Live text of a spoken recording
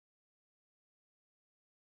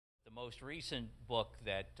The most recent book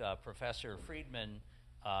that Professor Freedman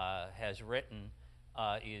has written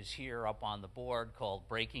is here up on the board, called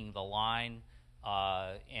Breaking the Line,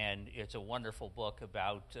 and it's a wonderful book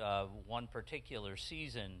about one particular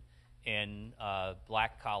season in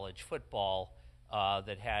black college football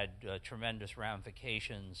that had tremendous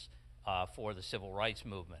ramifications for the civil rights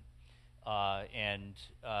movement.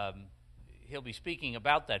 He'll be speaking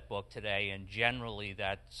about that book today, and generally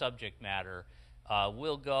that subject matter.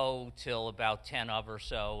 We'll go till about 10 of or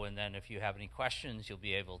so, and then if you have any questions, you'll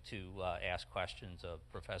be able to ask questions of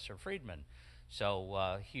Professor Freedman.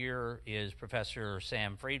 So here is Professor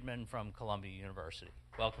Sam Freedman from Columbia University.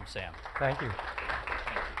 Welcome, Sam. Thank you.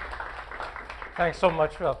 Thanks so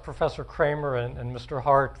much, Professor Kramer and Mr.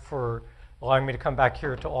 Hart, for allowing me to come back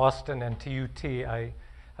here to Austin and to UT. I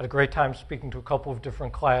had a great time speaking to a couple of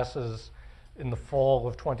different classes in the fall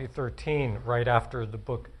of 2013, right after the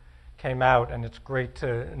book came out, and it's great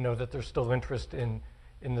to know that there's still interest in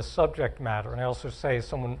the subject matter. And I also say, as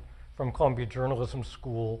someone from Columbia Journalism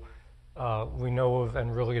School, we know of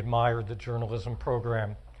and really admire the journalism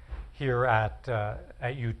program here at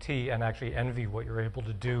UT, and actually envy what you're able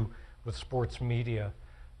to do with sports media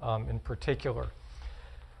in particular.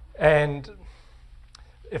 And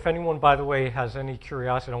if anyone, by the way, has any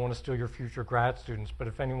curiosity, I don't want to steal your future grad students, but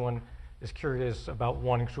if anyone is curious about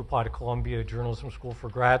wanting to apply to Columbia Journalism School for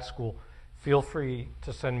grad school, feel free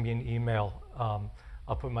to send me an email.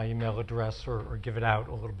 I'll put my email address or give it out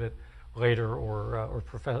a little bit later, or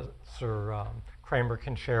Professor Kramer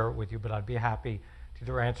can share it with you, but I'd be happy to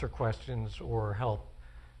either answer questions or help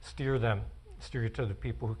steer you to the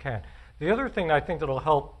people who can. The other thing I think that'll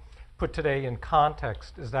help put today in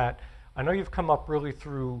context is that I know you've come up really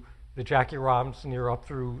through the Jackie Robinson era up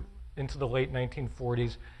through into the late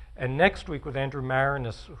 1940s, and next week with Andrew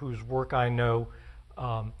Marinis, whose work I know,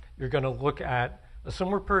 you're going to look at a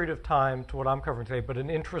similar period of time to what I'm covering today, but an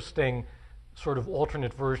interesting sort of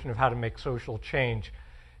alternate version of how to make social change.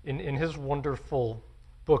 In his wonderful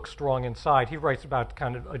book, Strong Inside, he writes about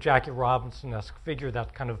kind of a Jackie Robinson-esque figure,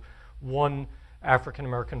 that kind of one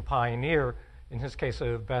African-American pioneer, in his case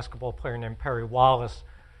a basketball player named Perry Wallace,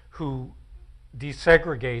 who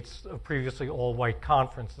desegregates a previously all-white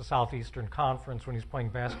conference, the Southeastern Conference, when he's playing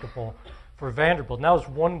basketball for Vanderbilt. And that was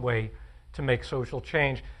one way to make social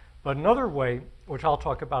change. But another way, which I'll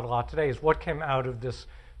talk about a lot today, is what came out of this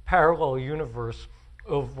parallel universe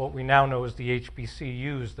of what we now know as the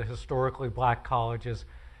HBCUs, the historically black colleges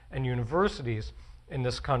and universities in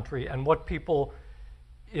this country, and what people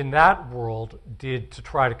in that world did to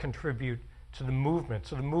try to contribute to the movement.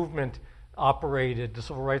 So the movement operated, the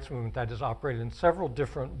civil rights movement, that is, operated in several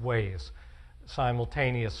different ways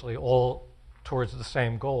simultaneously, all towards the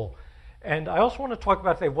same goal. And I also want to talk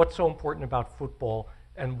about today what's so important about football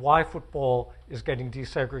and why football is getting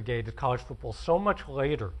desegregated, college football, so much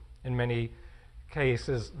later in many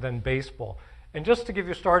cases than baseball. And just to give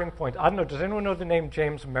you a starting point, I don't know, does anyone know the name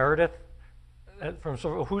James Meredith?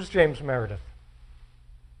 Who's James Meredith?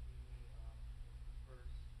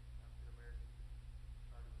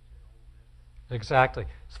 Exactly.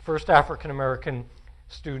 He's the first African-American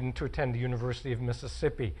student to attend the University of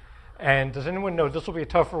Mississippi. And does anyone know, this will be a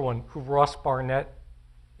tougher one, who Ross Barnett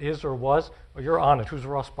is or was? Oh, you're on it. Who's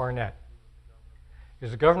Ross Barnett?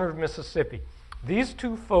 He's the governor of Mississippi. These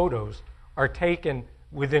two photos are taken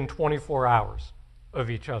within 24 hours of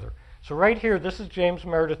each other. So right here, this is James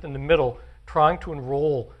Meredith in the middle, trying to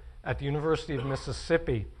enroll at the University of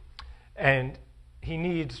Mississippi. And he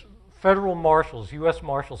needs federal marshals, U.S.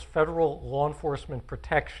 Marshals, federal law enforcement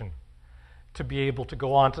protection to be able to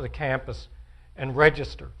go onto the campus and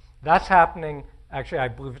register. That's happening, actually, I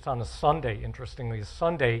believe it's on a Sunday, interestingly, a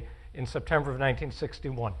Sunday in September of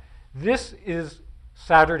 1961. This is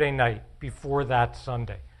Saturday night before that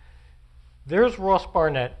Sunday. There's Ross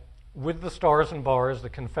Barnett with the Stars and Bars, the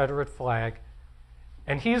Confederate flag,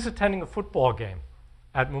 and he's attending a football game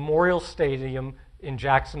at Memorial Stadium in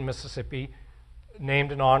Jackson, Mississippi,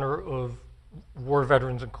 named in honor of war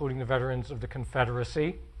veterans, including the veterans of the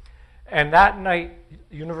Confederacy. And that night,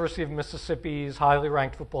 the University of Mississippi's highly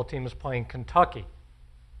ranked football team is playing Kentucky.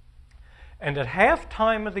 And at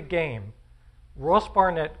halftime of the game, Ross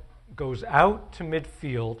Barnett goes out to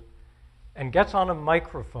midfield and gets on a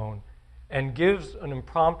microphone and gives an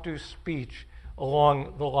impromptu speech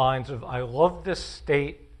along the lines of, "I love this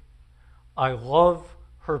state, I love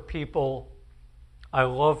her people, I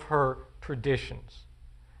love her traditions."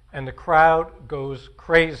 And the crowd goes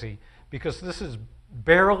crazy because this is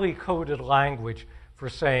barely coded language for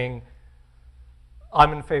saying,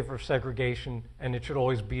 I'm in favor of segregation and it should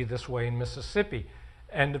always be this way in Mississippi.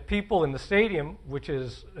 And the people in the stadium, which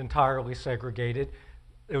is entirely segregated,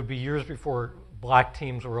 it would be years before black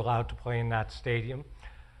teams were allowed to play in that stadium,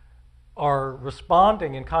 are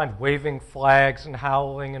responding in kind, waving flags and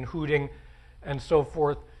howling and hooting and so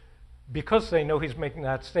forth, because they know he's making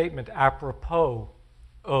that statement apropos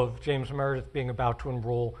of James Meredith being about to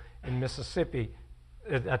enroll in Mississippi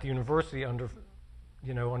at the university under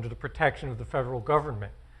the protection of the federal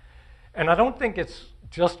government. And I don't think it's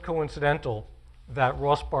just coincidental that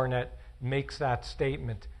Ross Barnett makes that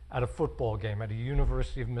statement at a football game, at a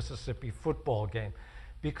University of Mississippi football game,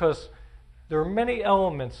 because there are many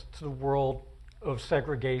elements to the world of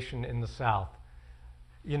segregation in the South.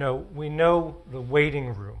 We know the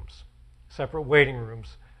waiting rooms, separate waiting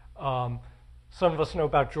rooms. Some of us know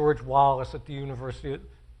about George Wallace at the University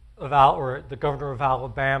or the governor of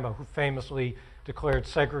Alabama, who famously declared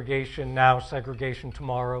segregation now, segregation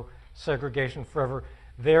tomorrow, segregation forever.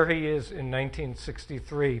 There he is in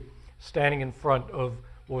 1963, standing in front of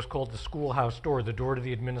what was called the schoolhouse door, the door to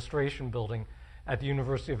the administration building at the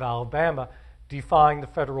University of Alabama, defying the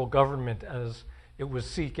federal government as it was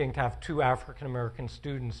seeking to have 2 African American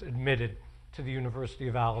students admitted to the University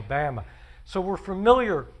of Alabama. So we're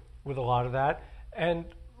familiar with a lot of that, and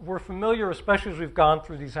we're familiar, especially as we've gone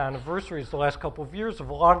through these anniversaries the last couple of years, of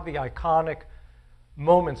a lot of the iconic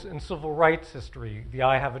moments in civil rights history, the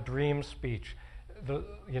I Have a Dream speech, the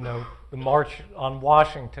March on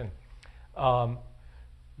Washington,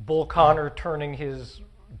 Bull Connor turning his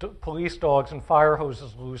police dogs and fire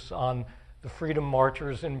hoses loose on the freedom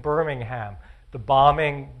marchers in Birmingham, the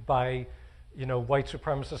bombing by white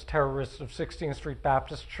supremacist terrorists of 16th Street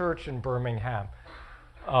Baptist Church in Birmingham,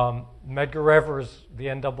 Medgar Evers, the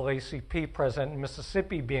NAACP president in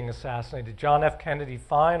Mississippi, being assassinated, John F. Kennedy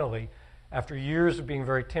finally, after years of being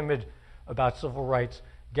very timid about civil rights,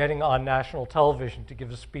 getting on national television to give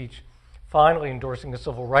a speech, finally endorsing the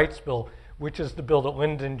Civil Rights Bill, which is the bill that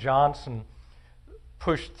Lyndon Johnson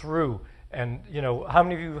pushed through. And how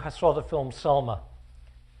many of you saw the film Selma?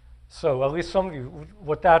 So at least some of you,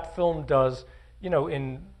 what that film does,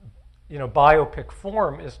 in biopic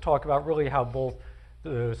form, is talk about really how both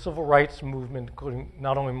the civil rights movement, including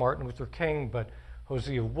not only Martin Luther King, but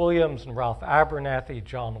Hosea Williams and Ralph Abernathy,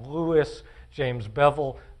 John Lewis, James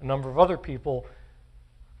Bevel, a number of other people,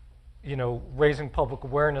 raising public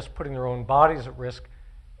awareness, putting their own bodies at risk,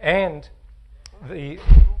 and the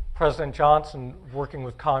President Johnson working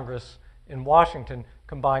with Congress in Washington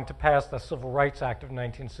combined to pass the Civil Rights Act of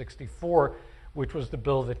 1964, which was the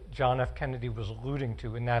bill that John F. Kennedy was alluding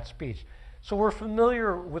to in that speech. So we're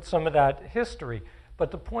familiar with some of that history, but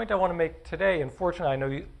the point I want to make today, and fortunately I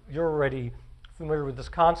know you're already familiar with this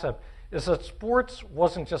concept, is that sports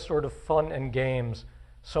wasn't just sort of fun and games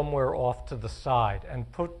somewhere off to the side, and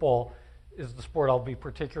football is the sport I'll be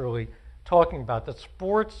particularly talking about. That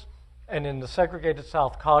sports, and in the segregated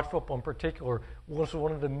South, college football in particular, was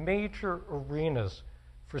one of the major arenas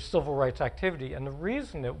for civil rights activity. And the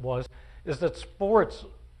reason it was is that sports,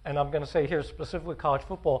 and I'm going to say here specifically college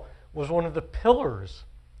football, was one of the pillars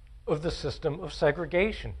of the system of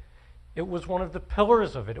segregation. It was one of the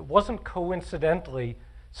pillars of it. It wasn't coincidentally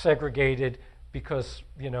segregated because,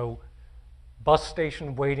 bus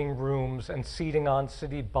station waiting rooms and seating on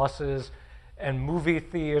city buses and movie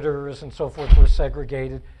theaters and so forth were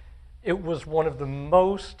segregated. It was one of the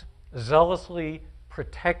most zealously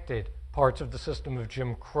protected parts of the system of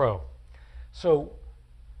Jim Crow. So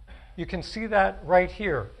you can see that right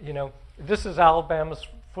here. This is Alabama's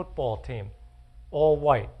football team, all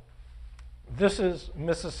white. This is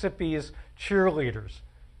Mississippi's cheerleaders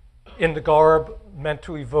in the garb meant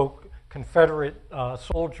to evoke Confederate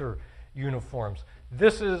soldier uniforms.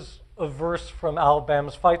 This is a verse from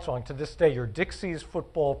Alabama's fight song. To this day, your Dixie's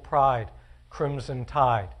football pride, crimson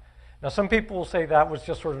tide. Now, some people will say that was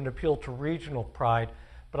just sort of an appeal to regional pride,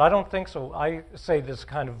 but I don't think so. I say this is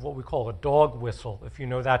kind of what we call a dog whistle, if you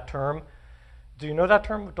know that term. Do you know that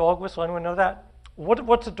term, dog whistle? Anyone know that?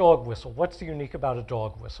 What's a dog whistle? What's unique about a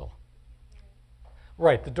dog whistle?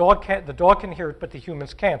 Right, the dog can hear it, but the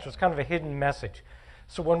humans can't, so it's kind of a hidden message.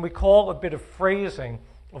 So when we call a bit of phrasing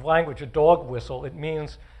of language a dog whistle, it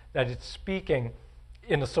means that it's speaking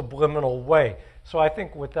in a subliminal way. So I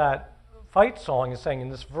think what that fight song is saying in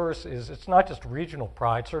this verse is it's not just regional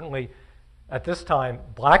pride. Certainly at this time,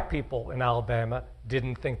 black people in Alabama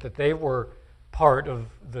didn't think that they were part of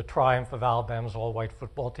the triumph of Alabama's all-white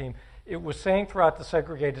football team. It was saying throughout the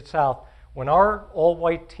segregated South, when our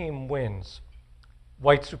all-white team wins,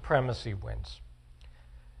 white supremacy wins.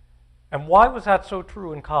 And why was that so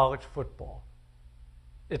true in college football?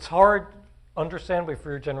 It's hard, understandably, for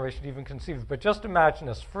your generation to even conceive of, but just imagine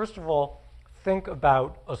this. First of all, think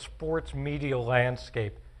about a sports media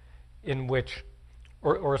landscape in which,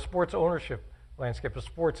 or a sports ownership landscape, a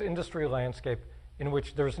sports industry landscape in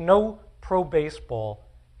which there's no pro baseball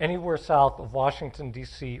anywhere south of Washington,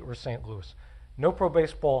 D.C. or St. Louis. No pro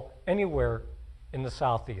baseball anywhere in the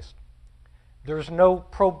Southeast. There's no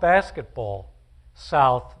pro basketball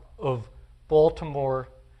south of Baltimore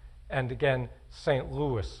and, again, St.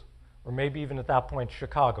 Louis, or maybe even at that point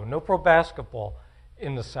Chicago. No pro basketball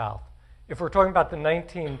in the South. If we're talking about the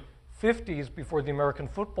 1950s, before the American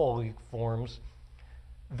Football League forms,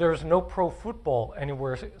 there's no pro football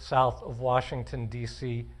anywhere south of Washington,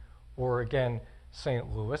 D.C., or, again,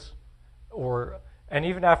 St. Louis. And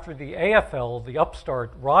even after the AFL, the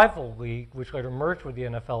upstart rival league, which later merged with the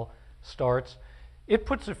NFL, starts, it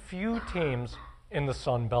puts a few teams in the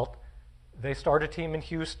Sun Belt. They start a team in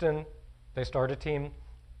Houston. They start a team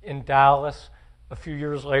in Dallas. A few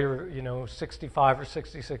years later, 65 or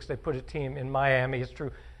 66, they put a team in Miami. It's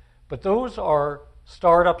true. But those are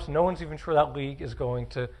startups. No one's even sure that league is going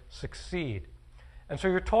to succeed. And so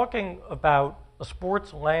you're talking about a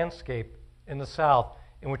sports landscape in the South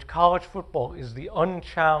in which college football is the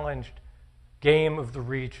unchallenged game of the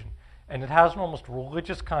region. And it has an almost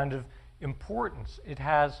religious kind of importance. It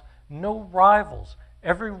has no rivals.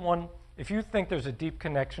 Everyone, if you think there's a deep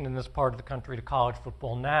connection in this part of the country to college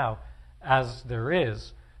football now, as there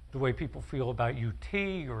is, the way people feel about UT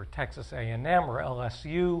or Texas A&M or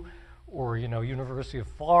LSU or University of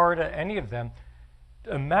Florida, any of them,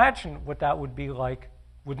 imagine what that would be like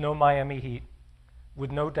with no Miami Heat,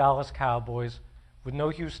 with no Dallas Cowboys, with no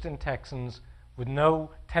Houston Texans, with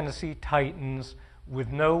no Tennessee Titans, with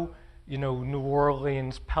no New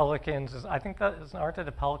Orleans Pelicans. I think aren't they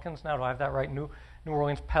the Pelicans now? Do I have that right? New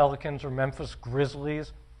Orleans Pelicans or Memphis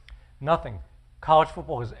Grizzlies? Nothing. College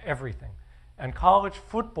football is everything. And college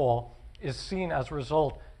football is seen as a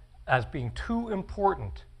result as being too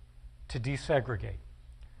important to desegregate.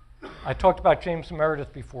 I talked about James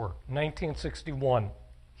Meredith before. 1961,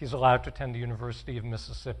 he's allowed to attend the University of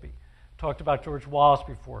Mississippi. Talked about George Wallace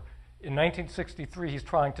before. In 1963, he's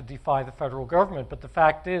trying to defy the federal government, but the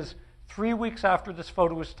fact is, 3 weeks after this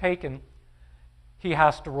photo was taken, he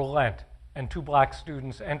has to relent, and 2 black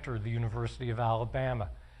students enter the University of Alabama.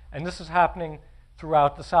 And this is happening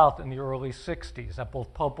throughout the South in the early 60s at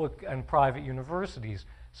both public and private universities.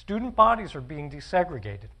 Student bodies are being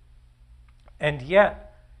desegregated. And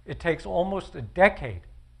yet, it takes almost a decade,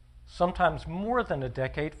 sometimes more than a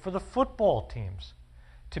decade, for the football teams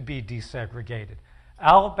to be desegregated.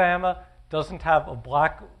 Alabama doesn't have a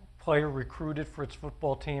black player recruited for its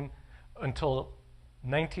football team until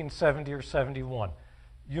 1970 or 71.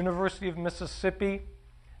 University of Mississippi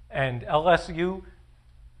and LSU,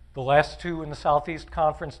 the last two in the Southeast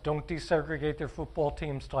Conference, don't desegregate their football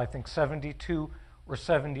teams till I think 72 or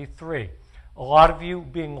 73. A lot of you,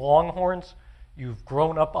 being Longhorns, you've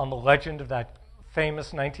grown up on the legend of that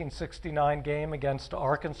famous 1969 game against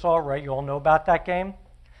Arkansas, right? You all know about that game?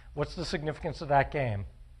 What's the significance of that game?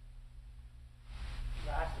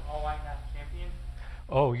 Last all-white national champion.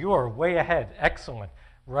 Oh, you are way ahead. Excellent.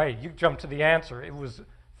 Right, you jumped to the answer. It was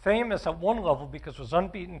famous at one level because it was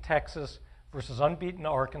unbeaten Texas versus unbeaten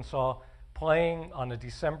Arkansas playing on a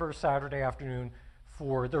December Saturday afternoon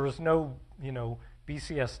there was no,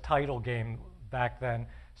 BCS title game back then.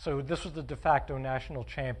 So this was the de facto national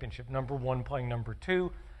championship. Number 1 playing number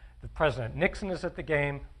 2. The President Nixon is at the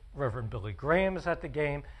game. Reverend Billy Graham is at the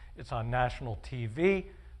game. It's on national TV.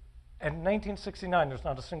 And in 1969, there's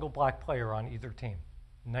not a single black player on either team.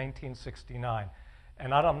 1969.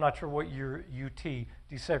 And I'm not sure what year UT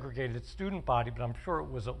desegregated its student body, but I'm sure it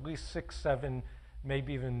was at least 6, 7,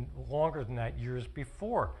 maybe even longer than that years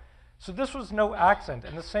before. So this was no accident.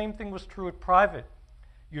 And the same thing was true at private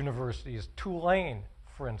universities. Tulane,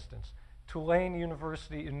 for instance. Tulane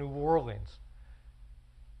University in New Orleans.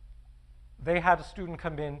 They had a student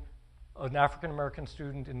come in, an African-American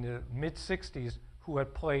student in the mid-60s who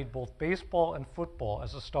had played both baseball and football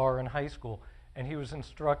as a star in high school. And he was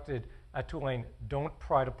instructed at Tulane, don't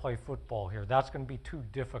try to play football here. That's going to be too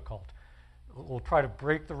difficult. We'll try to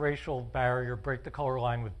break the racial barrier, break the color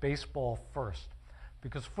line with baseball first.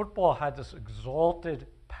 Because football had this exalted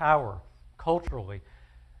power culturally.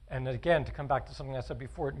 And again, to come back to something I said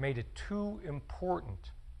before, it made it too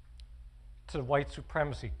important to white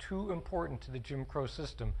supremacy, too important to the Jim Crow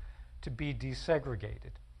system to be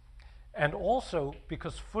desegregated. And also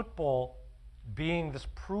because football, being this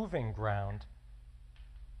proving ground,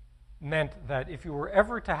 meant that if you were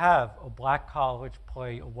ever to have a black college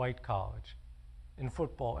play a white college in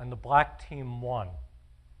football and the black team won,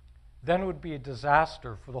 then it would be a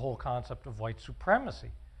disaster for the whole concept of white supremacy.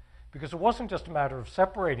 Because it wasn't just a matter of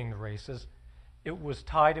separating the races, it was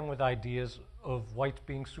tied in with ideas of whites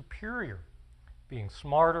being superior, being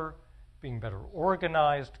smarter, being better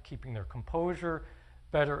organized, keeping their composure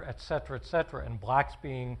better, et cetera, and blacks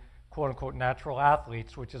being quote-unquote natural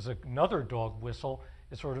athletes, which is another dog whistle.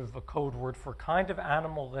 It's sort of a code word for kind of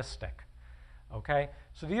animalistic, okay?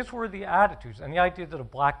 So these were the attitudes, and the idea that a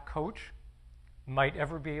black coach might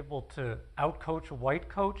ever be able to outcoach a white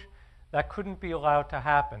coach, that couldn't be allowed to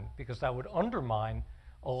happen because that would undermine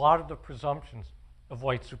a lot of the presumptions of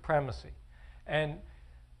white supremacy. And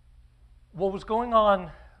what was going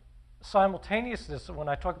on simultaneously, so when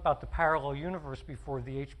I talk about the parallel universe before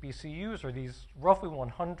the HBCUs, are these roughly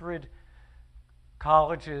 100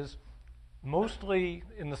 colleges, mostly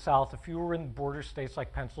in the South. A few were in border states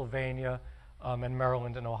like Pennsylvania and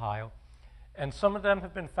Maryland and Ohio. And some of them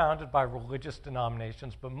have been founded by religious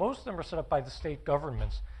denominations, but most of them are set up by the state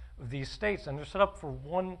governments of these states, and they're set up for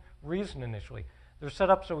one reason initially. They're set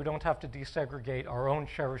up so we don't have to desegregate our own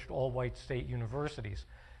cherished all-white state universities.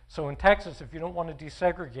 So in Texas, if you don't want to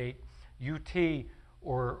desegregate UT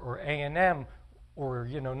or A&M or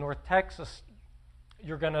North Texas,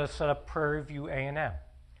 you're going to set up Prairie View A&M,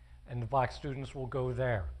 and the black students will go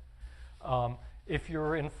there. If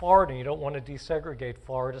you're in Florida and you don't want to desegregate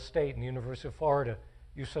Florida State and the University of Florida,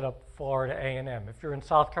 you set up Florida A&M. If you're in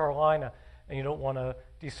South Carolina and you don't want to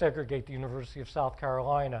desegregate the University of South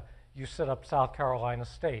Carolina, you set up South Carolina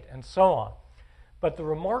State, and so on. But the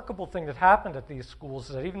remarkable thing that happened at these schools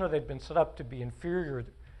is that even though they'd been set up to be inferior,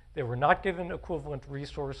 they were not given equivalent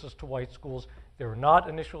resources to white schools. They were not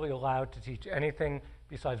initially allowed to teach anything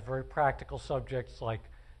besides very practical subjects like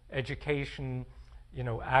education,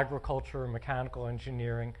 agriculture, mechanical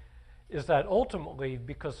engineering, is that ultimately,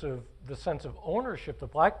 because of the sense of ownership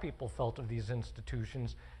that black people felt of these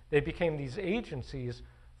institutions, they became these agencies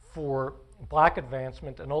for black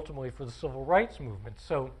advancement and ultimately for the civil rights movement.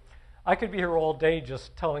 So I could be here all day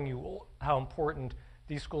just telling you how important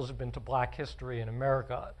these schools have been to black history in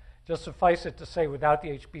America. Just suffice it to say, without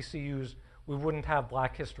the HBCUs, we wouldn't have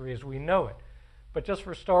black history as we know it. But just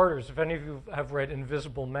for starters, if any of you have read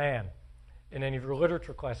Invisible Man in any of your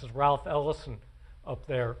literature classes, Ralph Ellison up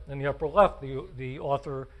there in the upper left, the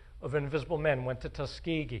author of Invisible Man, went to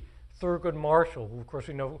Tuskegee. Thurgood Marshall, who of course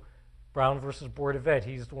we know Brown versus Board of Ed,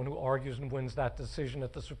 he's the one who argues and wins that decision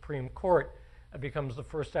at the Supreme Court and becomes the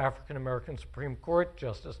first African-American Supreme Court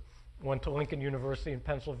justice, went to Lincoln University in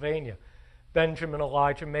Pennsylvania. Benjamin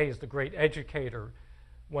Elijah Mays, the great educator,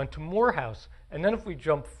 went to Morehouse. And then if we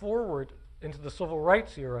jump forward into the civil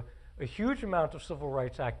rights era, a huge amount of civil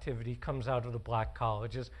rights activity comes out of the black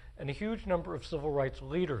colleges, and a huge number of civil rights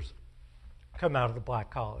leaders come out of the black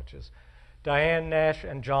colleges. Diane Nash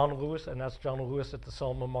and John Lewis, and that's John Lewis at the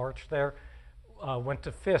Selma March there, went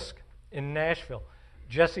to Fisk in Nashville.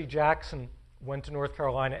 Jesse Jackson went to North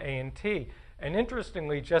Carolina A&T. And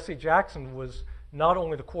interestingly, Jesse Jackson was not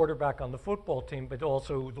only the quarterback on the football team, but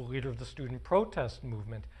also the leader of the student protest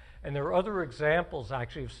movement. And there are other examples,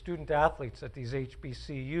 actually, of student athletes at these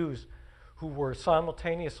HBCUs who were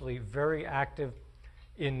simultaneously very active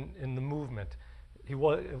in the movement. It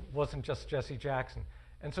wasn't just Jesse Jackson.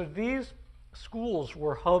 And so these schools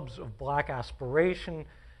were hubs of black aspiration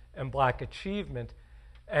and black achievement,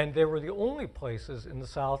 and they were the only places in the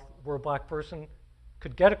South where a black person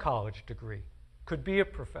could get a college degree, could be a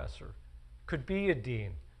professor, could be a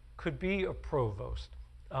dean, could be a provost.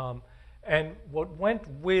 And what went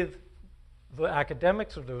with the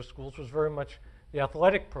academics of those schools was very much the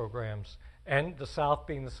athletic programs, and the South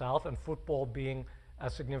being the South, and football being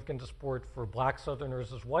as significant a sport for black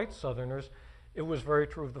Southerners as white Southerners, it was very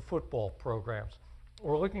true of the football programs.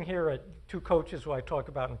 We're looking here at two coaches who I talk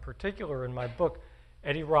about in particular in my book,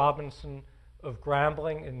 Eddie Robinson of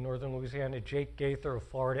Grambling in northern Louisiana, Jake Gaither of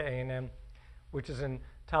Florida A&M, which is in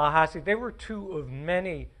Tallahassee. They were two of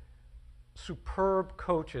many superb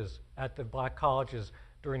coaches at the black colleges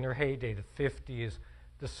during their heyday, the 50s,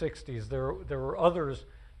 the 60s. There were others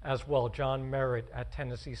as well, John Merritt at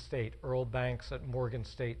Tennessee State, Earl Banks at Morgan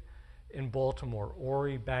State in Baltimore,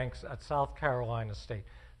 Ori Banks at South Carolina State,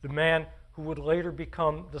 the man who would later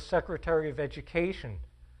become the Secretary of Education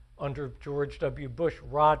under George W. Bush,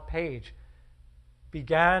 Rod Page,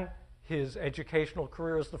 began his educational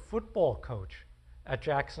career as the football coach at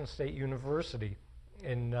Jackson State University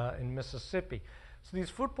in Mississippi. So these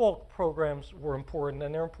football programs were important,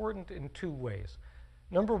 and they're important in two ways.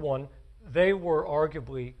 Number one, they were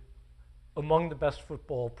arguably among the best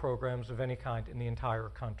football programs of any kind in the entire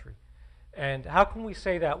country. And how can we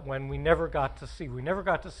say that when we never got to see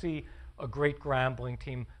a great Grambling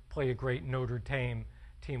team play a great Notre Dame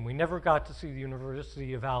team? We never got to see the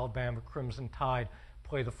University of Alabama Crimson Tide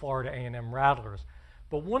play the Florida A&M Rattlers.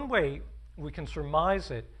 But one way we can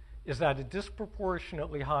surmise it is that a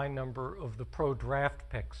disproportionately high number of the pro draft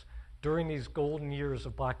picks during these golden years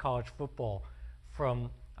of black college football from,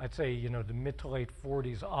 I'd say, the mid to late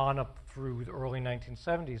 40s on up through the early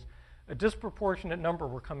 1970s, a disproportionate number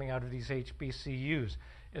were coming out of these HBCUs.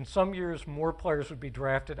 In some years, more players would be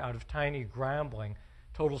drafted out of tiny Grambling,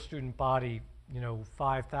 total student body,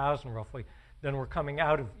 5,000 roughly, than were coming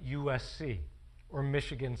out of USC or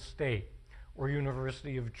Michigan State or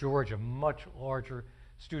University of Georgia, much larger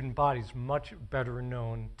student bodies, much better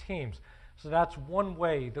known teams. So that's one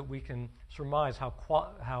way that we can surmise how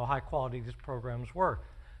high quality these programs were.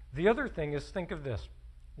 The other thing is, think of this.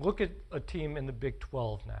 Look at a team in the Big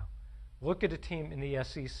 12 now. Look at a team in the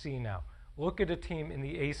SEC now. Look at a team in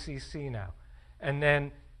the ACC now. And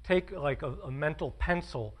then take like a mental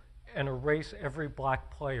pencil and erase every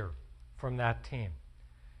black player from that team.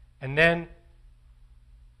 And then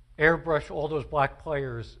airbrush all those black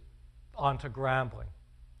players onto Grambling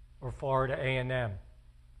or Florida A&M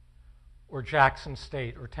or Jackson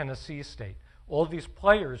State or Tennessee State. All these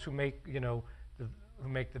players who make, who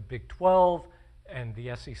make the Big 12 and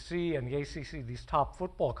the SEC and the ACC, these top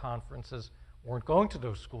football conferences, weren't going to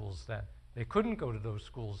those schools then. They couldn't go to those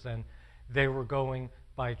schools then. They were going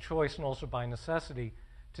by choice and also by necessity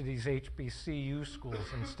to these HBCU schools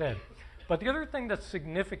instead. But the other thing that's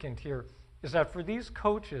significant here is that for these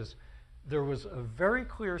coaches, there was a very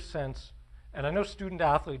clear sense, and I know student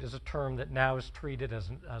athlete is a term that now is treated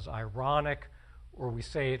as ironic, or we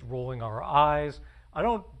say it rolling our eyes. I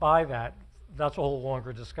don't buy that. That's a whole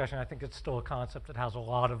longer discussion. I think it's still a concept that has a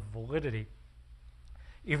lot of validity,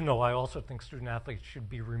 even though I also think student athletes should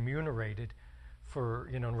be remunerated for,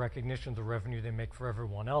 in recognition of the revenue they make for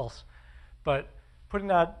everyone else. But putting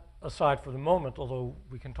that aside for the moment, although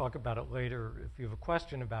we can talk about it later if you have a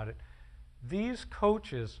question about it, these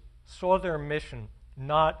coaches saw their mission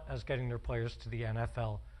not as getting their players to the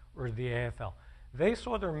NFL or the AFL. They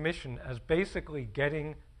saw their mission as basically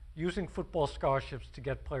using football scholarships to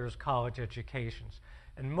get players college educations.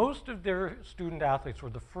 And most of their student athletes were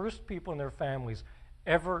the first people in their families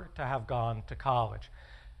ever to have gone to college.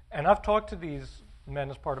 And I've talked to these men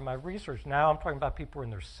as part of my research. Now I'm talking about people in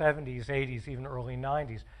their 70s, 80s, even early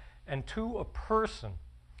 90s. And to a person,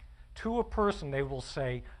 they will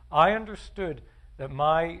say, I understood that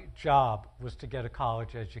my job was to get a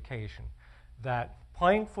college education, that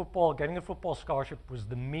playing football, getting a football scholarship was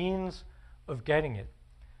the means of getting it,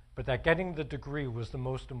 but that getting the degree was the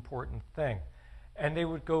most important thing. And they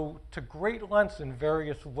would go to great lengths in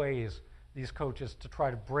various ways, these coaches, to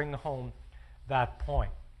try to bring home that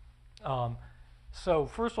point. So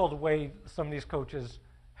first of all, the way some of these coaches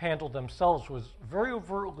handled themselves was very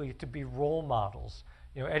overtly to be role models.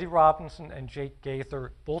 Eddie Robinson and Jake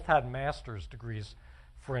Gaither both had master's degrees,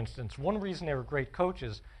 for instance. One reason they were great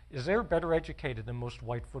coaches is they were better educated than most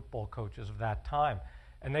white football coaches of that time.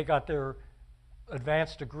 And they got their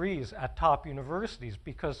advanced degrees at top universities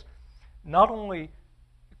because not only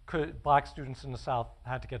could black students in the South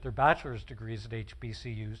had to get their bachelor's degrees at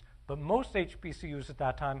HBCUs, but most HBCUs at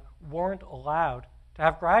that time weren't allowed to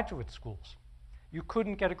have graduate schools. You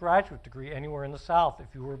couldn't get a graduate degree anywhere in the South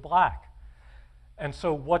if you were black. And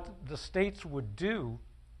so what the states would do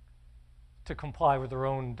to comply with their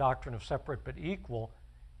own doctrine of separate but equal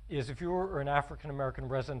is if you were an African-American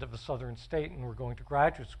resident of a southern state and were going to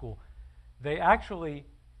graduate school, they actually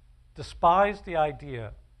despised the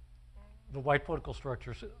idea, the white political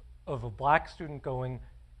structures, of a black student going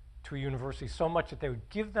to a university so much that they would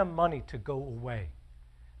give them money to go away.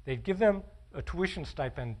 They'd give them a tuition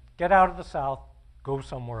stipend, get out of the South, go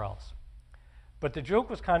somewhere else. But the joke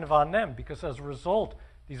was kind of on them because as a result,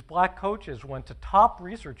 these black coaches went to top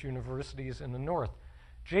research universities in the North.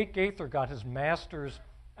 Jake Gaither got his master's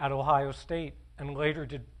at Ohio State and later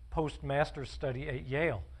did post-master's study at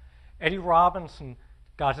Yale. Eddie Robinson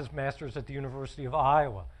got his master's at the University of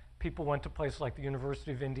Iowa. People went to places like the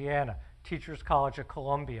University of Indiana, Teachers College at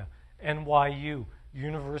Columbia, NYU,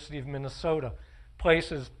 University of Minnesota,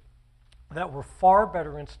 places that were far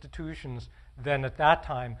better institutions than at that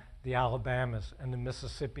time the Alabamas and the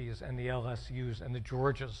Mississippis and the LSUs and the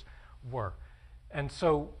Georgias were. And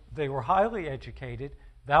so they were highly educated.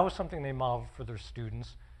 That was something they modeled for their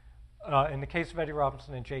students. In the case of Eddie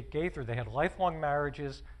Robinson and Jake Gaither, they had lifelong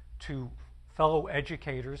marriages to fellow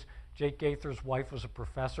educators. Jake Gaither's wife was a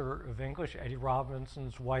professor of English. Eddie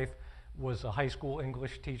Robinson's wife was a high school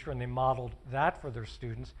English teacher, and they modeled that for their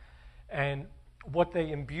students. And what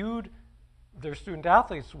they imbued their student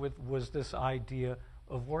athletes with was this idea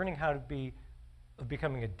of learning how to be, of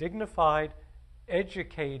becoming a dignified,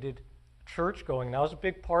 educated, church-going. That was a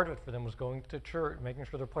big part of it for them, was going to church, making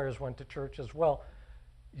sure their players went to church as well.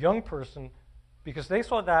 Young person, because they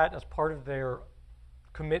saw that as part of their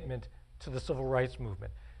commitment to the civil rights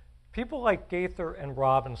movement. People like Gaither and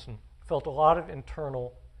Robinson felt a lot of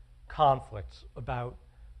internal conflicts about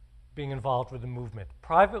being involved with the movement.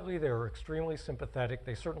 Privately, they were extremely sympathetic.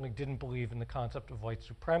 They certainly didn't believe in the concept of white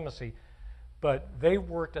supremacy, but they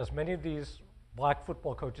worked, as many of these black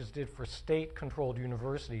football coaches did, for state-controlled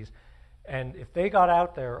universities. And if they got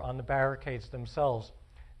out there on the barricades themselves,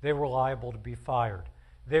 they were liable to be fired.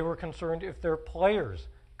 They were concerned if their players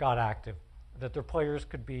got active, that their players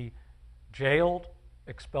could be jailed,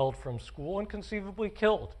 expelled from school, and conceivably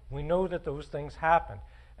killed. We know that those things happen,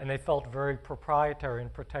 and they felt very proprietary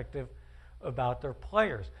and protective about their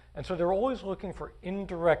players. And so they're always looking for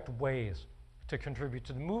indirect ways to contribute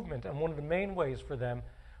to the movement, and one of the main ways for them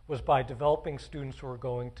was by developing students who were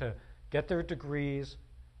going to get their degrees,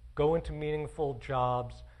 go into meaningful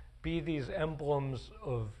jobs, be these emblems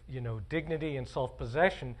of, dignity and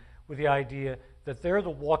self-possession, with the idea that they're the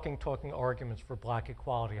walking, talking arguments for black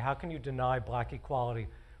equality. How can you deny black equality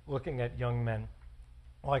looking at young men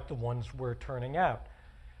like the ones we're turning out?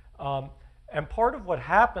 And part of what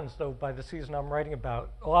happens, though, by the season I'm writing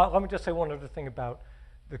about, let me just say one other thing about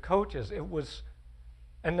the coaches.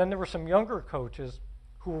 And then there were some younger coaches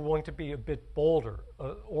who were willing to be a bit bolder.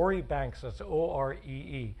 Ori Banks, that's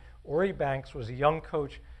O-R-E-E. Ori Banks was a young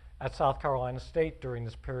coach at South Carolina State during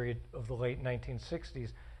this period of the late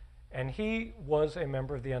 1960s, and he was a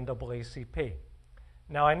member of the NAACP.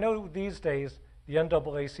 Now, I know these days, the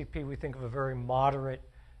NAACP, we think of a very moderate,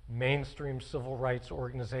 mainstream civil rights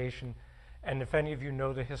organization, and if any of you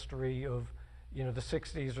know the history of the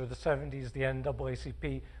 60s or the 70s, the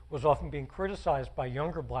NAACP was often being criticized by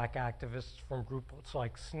younger black activists from groups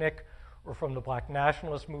like SNCC or from the black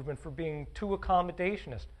nationalist movement for being too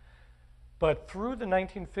accommodationist. But through the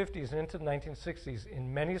 1950s and into the 1960s,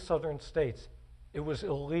 in many southern states, it was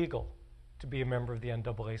illegal to be a member of the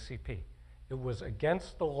NAACP. It was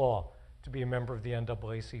against the law to be a member of the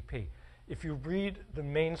NAACP. If you read the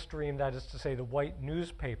mainstream, that is to say the white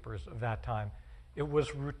newspapers of that time, it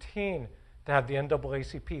was routine to have the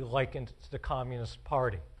NAACP likened to the Communist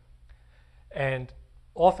Party. And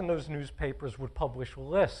often those newspapers would publish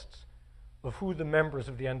lists of who the members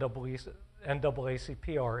of the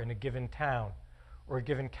NAACP are in a given town or a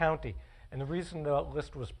given county. And the reason the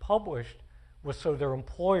list was published was so their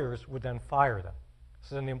employers would then fire them.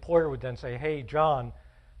 So then the employer would then say, hey, John,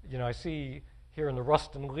 I see here in the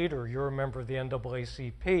Ruston Leader, you're a member of the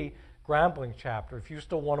NAACP Grambling chapter. If you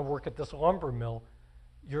still want to work at this lumber mill,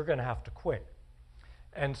 you're going to have to quit.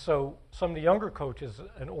 And so some of the younger coaches,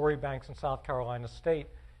 and Ori Banks in South Carolina State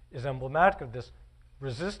is emblematic of this,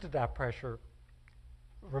 resisted that pressure,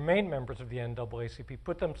 remained members of the NAACP,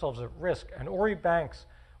 put themselves at risk. And Ori Banks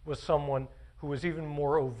was someone who was even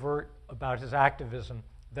more overt about his activism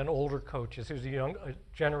than older coaches. He was a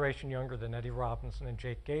generation younger than Eddie Robinson and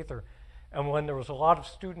Jake Gaither. And when there was a lot of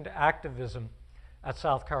student activism at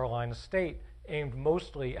South Carolina State, aimed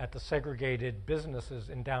mostly at the segregated businesses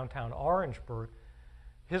in downtown Orangeburg,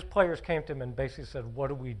 his players came to him and basically said, what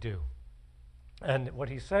do we do? And what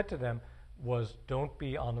he said to them was, don't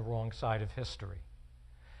be on the wrong side of history.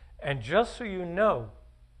 And just so you know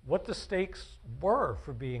what the stakes were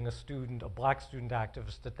for being a student, a black student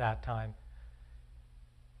activist at that time,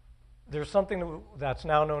 there's something that's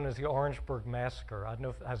now known as the Orangeburg Massacre. I don't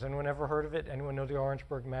know, has anyone ever heard of it? Anyone know the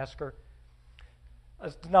Orangeburg Massacre?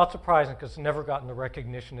 It's not surprising because it's never gotten the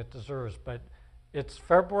recognition it deserves, but it's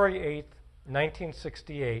February 8th,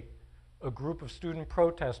 1968. A group of student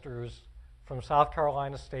protesters from South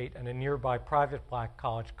Carolina State and a nearby private black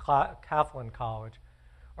college, Claflin College,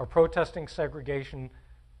 are protesting segregation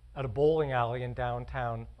at a bowling alley in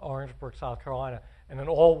downtown Orangeburg, South Carolina, and an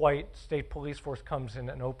all-white state police force comes in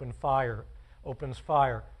and opens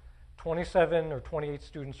fire. 27 or 28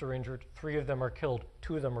 students are injured, 3 of them are killed,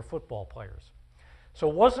 2 of them are football players. So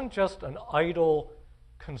it wasn't just an idle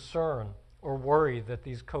concern or worry that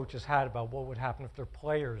these coaches had about what would happen if their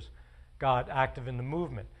players got active in the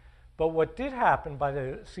movement. But what did happen by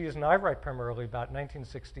the season I write primarily about,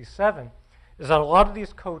 1967, is that a lot of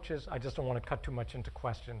these coaches, I just don't want to cut too much into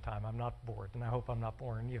question time, I'm not bored, and I hope I'm not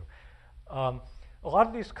boring you. A lot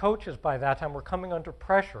of these coaches by that time were coming under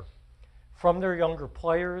pressure from their younger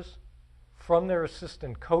players, from their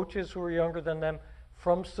assistant coaches who were younger than them,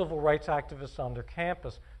 from civil rights activists on their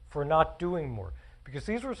campus for not doing more. Because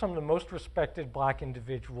these were some of the most respected black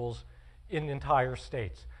individuals in the entire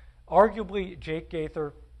states. Arguably, Jake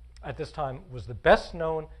Gaither at this time was the best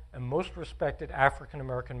known and most respected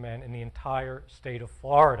African-American man in the entire state of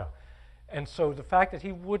Florida. And so the fact that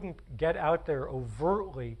he wouldn't get out there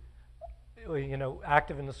overtly,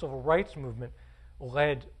 active in the civil rights movement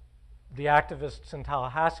led the activists in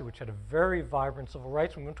Tallahassee, which had a very vibrant civil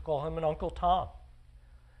rights movement, to call him an Uncle Tom.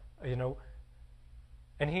 you know,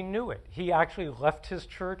 and he knew it. He actually left his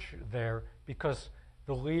church there because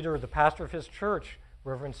the leader, the pastor of his church,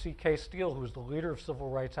 Reverend C.K. Steele, who was the leader of civil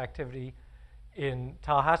rights activity in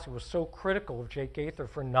Tallahassee, was so critical of Jake Gaither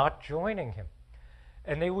for not joining him.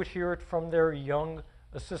 And they would hear it from their young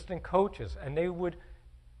assistant coaches, and they would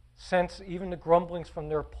sense even the grumblings from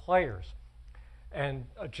their players. And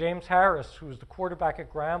James Harris, who was the quarterback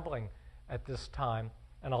at Grambling at this time,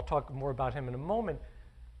 and I'll talk more about him in a moment,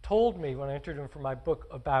 told me when I interviewed him for my book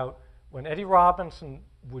about when Eddie Robinson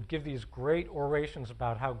would give these great orations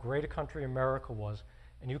about how great a country America was,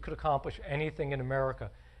 and you could accomplish anything in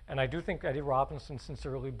America. And I do think Eddie Robinson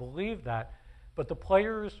sincerely believed that, but the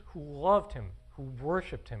players who loved him, who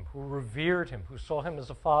worshipped him, who revered him, who saw him as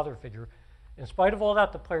a father figure, in spite of all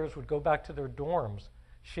that, the players would go back to their dorms,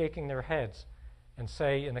 shaking their heads, and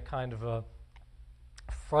say in a kind of a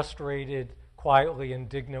frustrated, quietly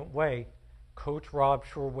indignant way, Coach Rob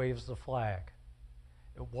sure waves the flag.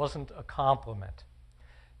 It wasn't a compliment.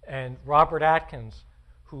 And Robert Atkins,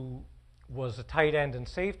 who was a tight end and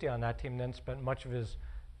safety on that team, then spent much of his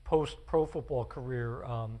post-pro football career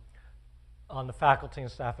on the faculty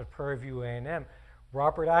and staff at Prairie View A&M.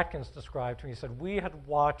 Robert Atkins described to me, he said, we had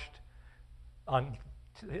watched on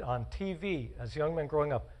TV as young men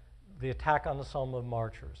growing up the attack on the Selma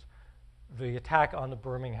marchers, the attack on the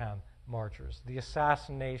Birmingham marchers, the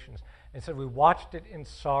assassinations, and said we watched it in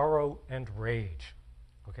sorrow and rage.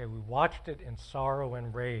 Okay, we watched it in sorrow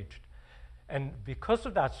and rage. And because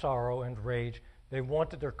of that sorrow and rage, they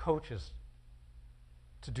wanted their coaches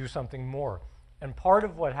to do something more. And part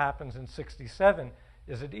of what happens in '67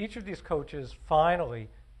 is that each of these coaches finally,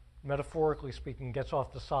 metaphorically speaking, gets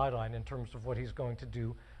off the sideline in terms of what he's going to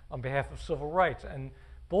do on behalf of civil rights. And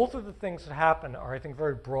both of the things that happen are, I think,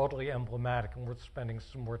 very broadly emblematic and worth spending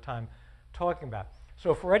some more time talking about.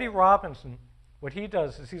 So for Eddie Robinson, what he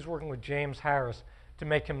does is he's working with James Harris to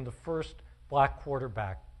make him the first black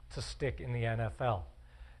quarterback to stick in the NFL.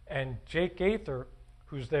 And Jake Gaither,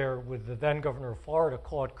 who's there with the then governor of Florida,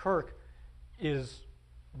 Claude Kirk, is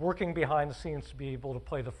working behind the scenes to be able to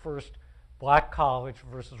play the first black college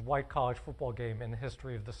versus white college football game in the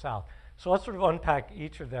history of the South. So let's sort of unpack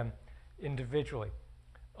each of them individually.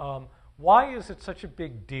 Why is it such a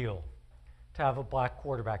big deal to have a black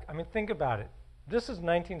quarterback? I mean, think about it. This is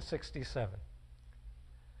 1967.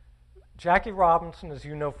 Jackie Robinson, as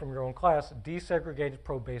you know from your own class, desegregated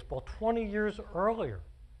pro baseball 20 years earlier.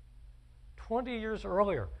 20 years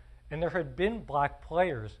earlier. And there had been black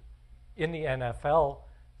players in the NFL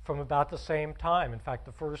from about the same time. In fact,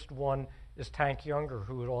 the first one is Tank Younger,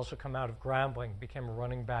 who had also come out of Grambling, became a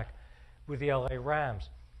running back with the LA Rams.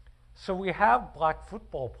 So we have black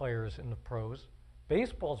football players in the pros.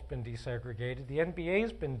 Baseball's been desegregated. The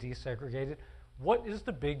NBA's been desegregated. What is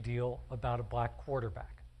the big deal about a black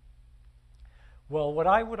quarterback? Well, what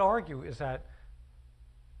I would argue is that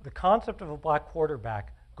the concept of a black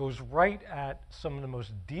quarterback goes right at some of the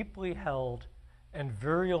most deeply held and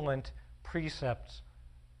virulent precepts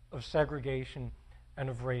of segregation and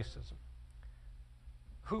of racism.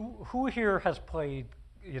 Who here has played,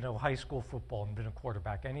 high school football and been a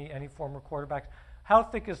quarterback? Any former quarterbacks? How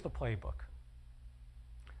thick is the playbook?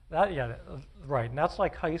 Right, and that's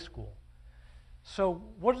like high school. So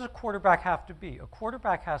what does a quarterback have to be? A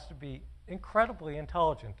quarterback has to be incredibly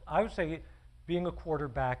intelligent. I would say being a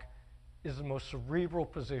quarterback is the most cerebral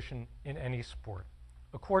position in any sport.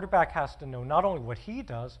 A quarterback has to know not only what he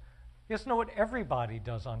does, he has to know what everybody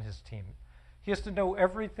does on his team. He has to know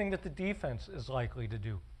everything that the defense is likely to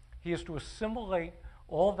do. He has to assimilate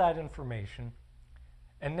all that information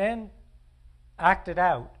and then act it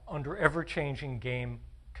out under ever-changing game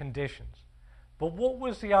conditions. But what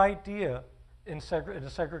was the idea in a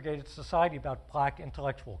segregated society about black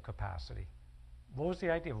intellectual capacity? What was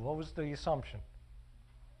the idea? What was the assumption?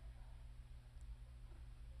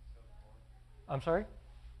 I'm sorry?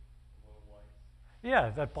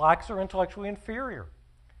 Yeah, that blacks are intellectually inferior.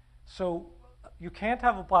 So you can't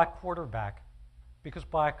have a black quarterback because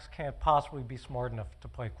blacks can't possibly be smart enough to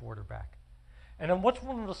play quarterback. And then what's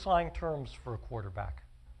one of the slang terms for a quarterback?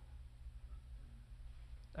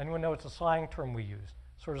 Anyone know it's a slang term we use,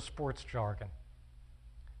 sort of sports jargon.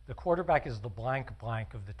 The quarterback is the blank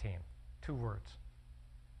blank of the team. 2 words.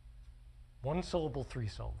 1 syllable, 3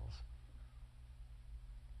 syllables.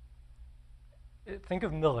 Think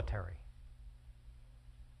of military.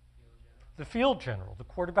 The field general. The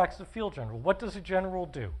quarterback's the field general. What does a general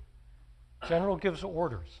do? General gives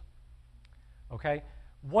orders. Okay?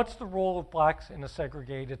 What's the role of blacks in a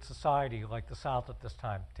segregated society like the South at this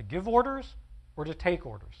time? To give orders or to take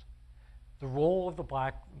orders? The role of the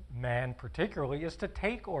black man particularly is to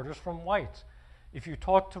take orders from whites. If you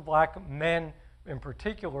talk to black men in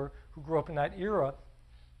particular who grew up in that era,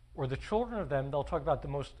 or the children of them, they'll talk about the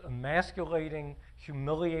most emasculating,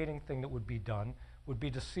 humiliating thing that would be done would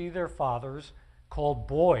be to see their fathers called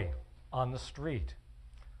boy on the street,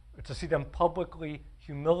 or to see them publicly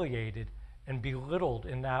humiliated and belittled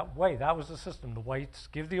in that way. That was the system. The whites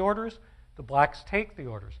give the orders, the blacks take the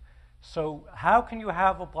orders. So how can you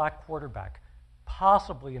have a black quarterback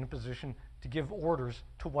possibly in a position to give orders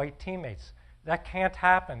to white teammates? That can't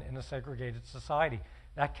happen in a segregated society.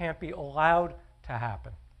 That can't be allowed to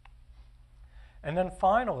happen. And then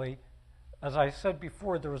finally, as I said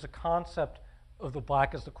before, there was a concept of the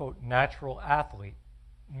black as the, quote, natural athlete,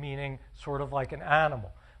 meaning sort of like an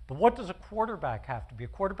animal. But what does a quarterback have to be? A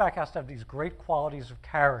quarterback has to have these great qualities of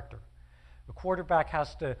character. A quarterback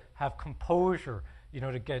has to have composure,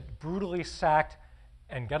 to get brutally sacked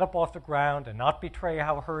and get up off the ground and not betray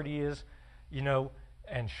how hurt he is,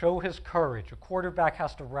 and show his courage. A quarterback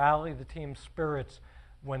has to rally the team's spirits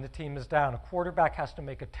when the team is down. A quarterback has to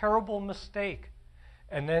make a terrible mistake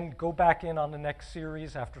and then go back in on the next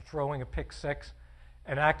series after throwing a pick six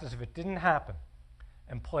and act as if it didn't happen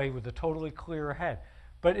and play with a totally clear head.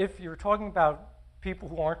 But if you're talking about people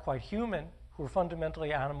who aren't quite human, who are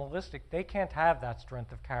fundamentally animalistic, they can't have that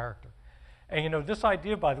strength of character. And this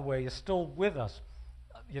idea, by the way, is still with us.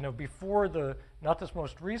 Before not this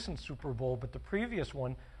most recent Super Bowl, but the previous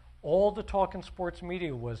one, all the talk in sports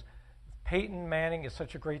media was Peyton Manning is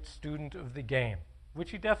such a great student of the game,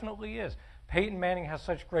 which he definitely is. Peyton Manning has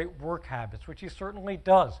such great work habits, which he certainly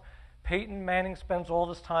does. Peyton Manning spends all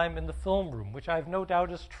his time in the film room, which I have no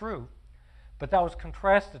doubt is true. But that was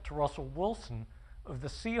contrasted to Russell Wilson of the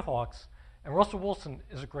Seahawks, and Russell Wilson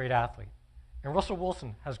is a great athlete. And Russell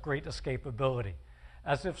Wilson has great escapability.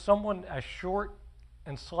 As if someone as short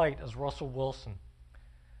and slight as Russell Wilson,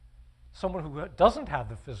 someone who doesn't have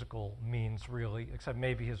the physical means really, except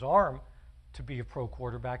maybe his arm, to be a pro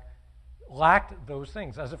quarterback, lacked those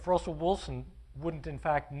things. As if Russell Wilson wouldn't in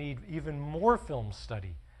fact need even more film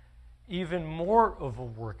study, even more of a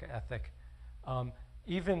work ethic,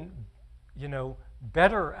 even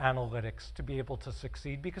better analytics to be able to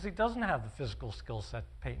succeed, because he doesn't have the physical skill set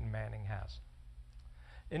Peyton Manning has.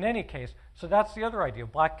 In any case, so that's the other idea.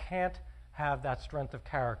 Black can't have that strength of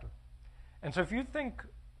character. And so if you think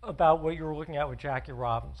about what you were looking at with Jackie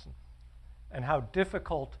Robinson and how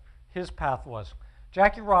difficult his path was,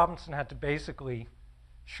 Jackie Robinson had to basically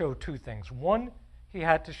show two things. One, he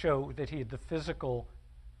had to show that he had the physical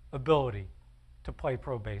ability to play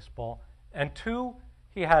pro baseball. And two,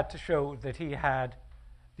 he had to show that he had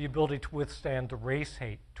the ability to withstand the race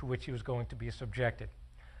hate to which he was going to be subjected.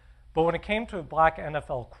 But when it came to a black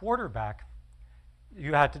NFL quarterback,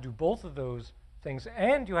 you had to do both of those things,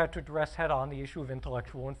 and you had to address head-on the issue of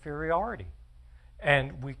intellectual inferiority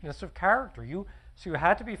and weakness of character. So you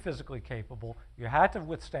had to be physically capable, you had to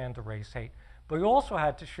withstand the race hate, but you also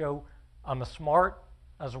had to show I'm as smart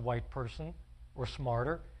as a white person or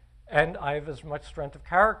smarter, and I have as much strength of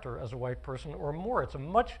character as a white person or more. It's a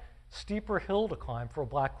much steeper hill to climb for a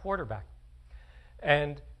black quarterback.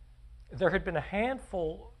 And there had been a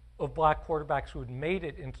handful of black quarterbacks who had made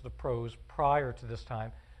it into the pros prior to this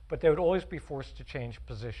time, but they would always be forced to change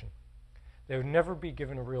position. They would never be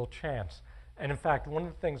given a real chance. And in fact, one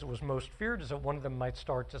of the things that was most feared is that one of them might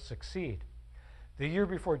start to succeed. The year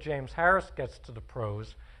before James Harris gets to the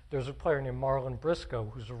pros, there's a player named Marlon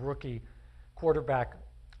Briscoe, who's a rookie quarterback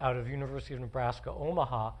out of University of Nebraska,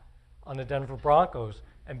 Omaha, on the Denver Broncos.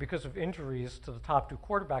 And because of injuries to the top two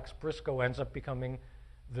quarterbacks, Briscoe ends up becoming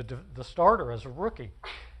the starter as a rookie.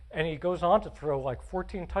 And he goes on to throw like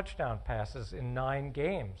 14 touchdown passes in 9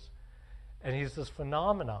 games. And he's this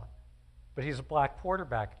phenomenon. But he's a black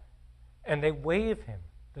quarterback. And they waive him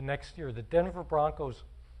the next year. The Denver Broncos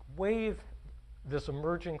waive this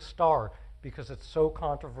emerging star because it's so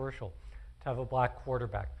controversial to have a black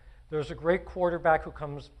quarterback. There's a great quarterback who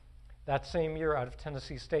comes that same year out of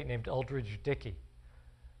Tennessee State named Eldridge Dickey.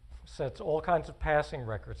 Sets all kinds of passing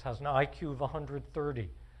records, has an IQ of 130.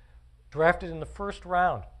 Drafted in the first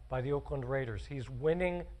round by the Oakland Raiders. He's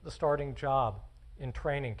winning the starting job in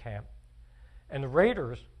training camp. And the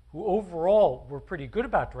Raiders, who overall were pretty good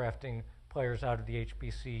about drafting players out of the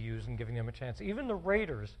HBCUs and giving them a chance, even the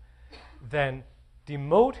Raiders then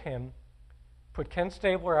demote him, put Ken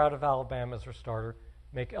Stabler out of Alabama as their starter,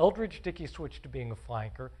 make Eldridge Dickey switch to being a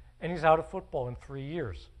flanker, and he's out of football in 3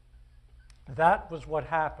 years. That was what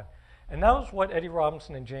happened. And that was what Eddie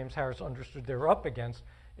Robinson and James Harris understood they were up against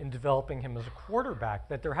in developing him as a quarterback,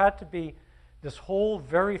 that there had to be this whole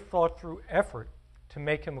very thought-through effort to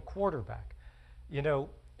make him a quarterback. You know,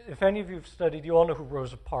 if any of you have studied, you all know who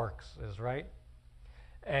Rosa Parks is, right?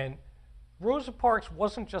 And Rosa Parks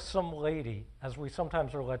wasn't just some lady, as we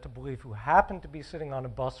sometimes are led to believe, who happened to be sitting on a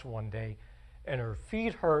bus one day and her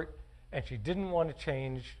feet hurt and she didn't want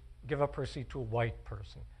to give up her seat to a white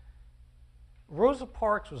person. Rosa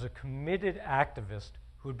Parks was a committed activist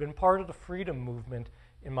who had been part of the freedom movement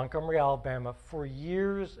in Montgomery, Alabama for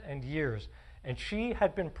years and years, and she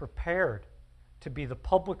had been prepared to be the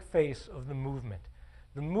public face of the movement.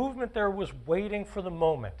 The movement there was waiting for the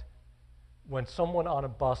moment when someone on a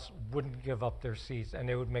bus wouldn't give up their seats and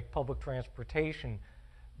they would make public transportation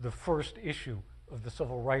the first issue of the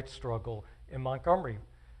civil rights struggle in Montgomery.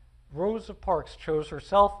 Rosa Parks chose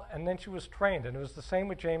herself, and then she was trained, and it was the same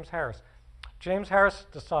with James Harris. James Harris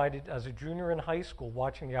decided as a junior in high school,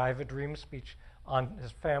 watching the I Have a Dream speech on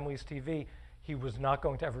his family's TV, he was not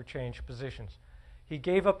going to ever change positions. He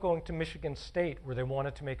gave up going to Michigan State, where they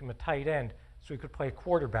wanted to make him a tight end so he could play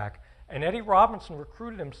quarterback. And Eddie Robinson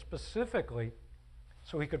recruited him specifically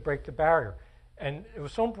so he could break the barrier. And it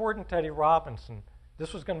was so important to Eddie Robinson,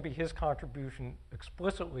 this was going to be his contribution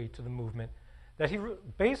explicitly to the movement, that he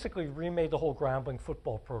basically remade the whole Grambling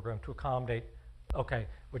football program to accommodate,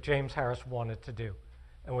 what James Harris wanted to do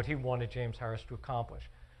and what he wanted James Harris to accomplish.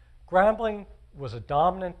 Grambling was a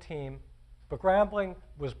dominant team, but Grambling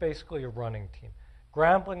was basically a running team.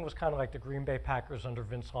 Grambling was kind of like the Green Bay Packers under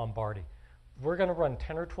Vince Lombardi. We're going to run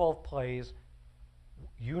 10 or 12 plays.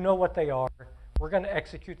 You know what they are. We're going to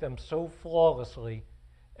execute them so flawlessly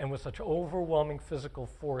and with such overwhelming physical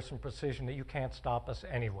force and precision that you can't stop us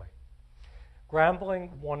anyway.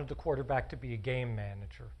 Grambling wanted the quarterback to be a game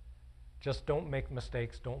manager. Just don't make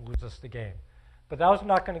mistakes, don't lose us the game. But that was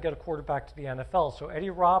not going to get a quarterback to the NFL, so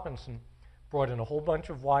Eddie Robinson brought in a whole bunch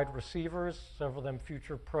of wide receivers, several of them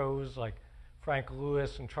future pros like Frank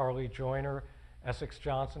Lewis and Charlie Joyner, Essex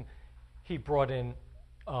Johnson. He brought in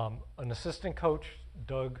an assistant coach,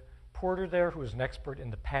 Doug Porter there, who was an expert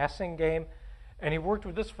in the passing game. And he worked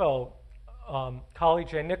with this fellow, Collie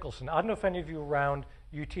J. Nicholson. I don't know if any of you around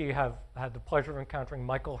UT have had the pleasure of encountering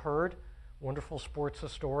Michael Hurd, wonderful sports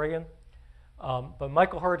historian. But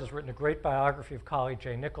Michael Hurd has written a great biography of Collie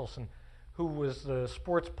J. Nicholson, who was the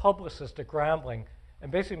sports publicist at Grambling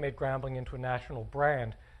and basically made Grambling into a national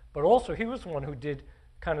brand. But also, he was the one who did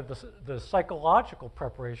kind of the psychological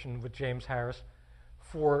preparation with James Harris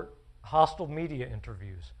for hostile media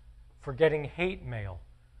interviews, for getting hate mail,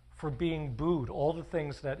 for being booed, all the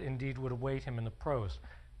things that indeed would await him in the pros.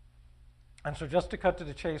 And so just to cut to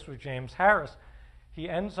the chase with James Harris, he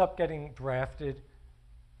ends up getting drafted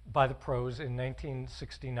by the pros in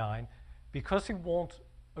 1969. Because he won't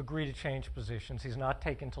agree to change positions, he's not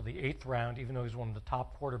taken until the 8th round, even though he's one of the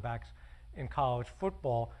top quarterbacks in college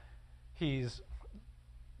football. He's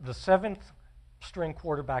the 7th string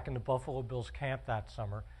quarterback in the Buffalo Bills camp that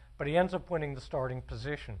summer, but he ends up winning the starting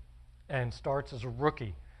position and starts as a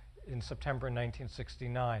rookie in September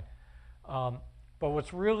 1969. But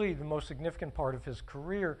what's really the most significant part of his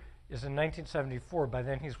career is in 1974. By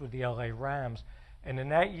then he's with the LA Rams, and in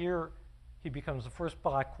that year he becomes the first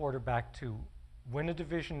black quarterback to win a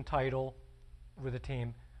division title with a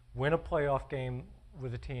team, win a playoff game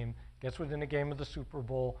with a team, gets within a game of the Super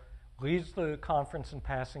Bowl, leads the conference in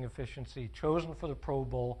passing efficiency, chosen for the Pro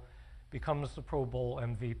Bowl, becomes the Pro Bowl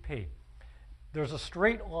MVP. There's a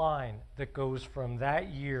straight line that goes from that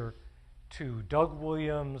year to Doug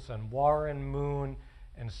Williams and Warren Moon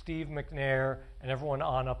and Steve McNair and everyone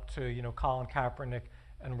on up to Colin Kaepernick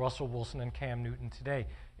and Russell Wilson and Cam Newton today.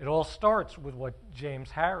 It all starts with what James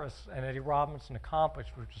Harris and Eddie Robinson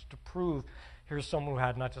accomplished, which is to prove here's someone who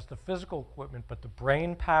had not just the physical equipment, but the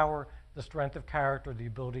brain power, the strength of character, the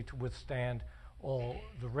ability to withstand all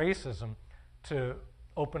the racism to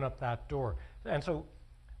open up that door. And so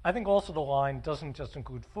I think also the line doesn't just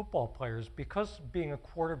include football players. Because being a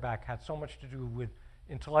quarterback had so much to do with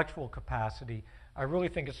intellectual capacity, I really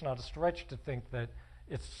think it's not a stretch to think that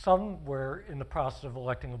it's somewhere in the process of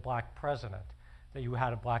electing a black president that you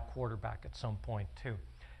had a black quarterback at some point too.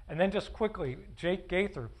 And then just quickly, Jake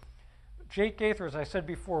Gaither. Jake Gaither, as I said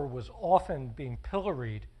before, was often being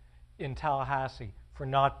pilloried in Tallahassee for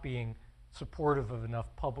not being supportive of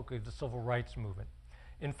enough publicly of the civil rights movement.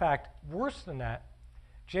 In fact, worse than that,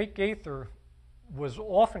 Jake Gaither was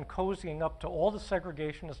often cozying up to all the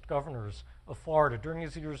segregationist governors of Florida. During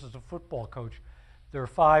his years as a football coach, there are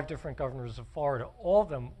 5 different governors of Florida. All of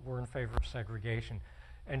them were in favor of segregation.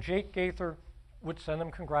 And Jake Gaither would send them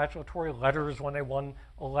congratulatory letters when they won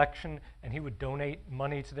election, and he would donate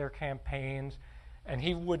money to their campaigns, and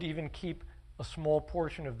he would even keep a small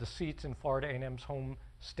portion of the seats in Florida A&M's home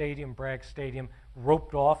stadium, Bragg Stadium,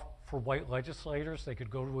 roped off for white legislators. They could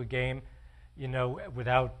go to a game,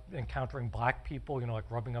 without encountering black people, like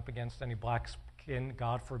rubbing up against any black skin,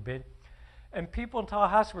 God forbid. And people in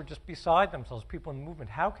Tallahassee were just beside themselves, people in the movement.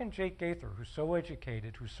 How can Jake Gaither, who's so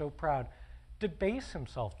educated, who's so proud, debase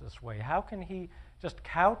himself this way? How can he just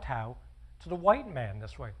kowtow to the white man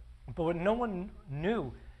this way? But what no one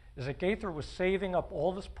knew is that Gaither was saving up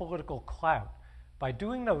all this political clout. By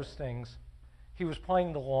doing those things, he was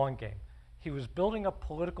playing the long game. He was building up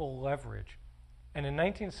political leverage. And in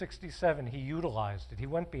 1967, he utilized it. He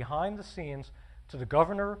went behind the scenes to the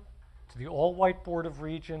governor, to the all-white Board of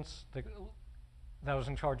Regents that was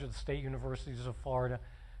in charge of the state universities of Florida,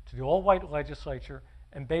 to the all-white legislature,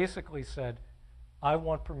 and basically said, I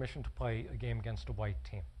want permission to play a game against a white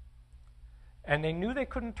team. And they knew they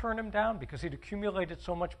couldn't turn him down because he'd accumulated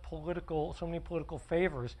so many political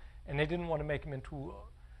favors, and they didn't want to make him into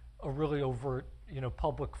a really overt,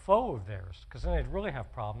 public foe of theirs, because then they'd really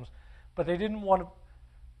have problems. But they didn't want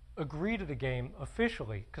to agree to the game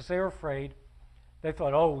officially because they were afraid. They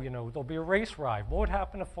thought, there'll be a race ride. What would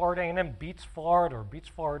happen if Florida A&M beats Florida or beats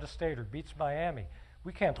Florida State or beats Miami?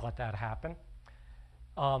 We can't let that happen.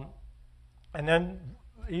 And then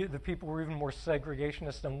the people who are even more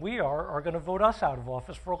segregationist than we are going to vote us out of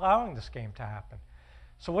office for allowing this game to happen.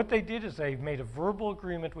 So what they did is they made a verbal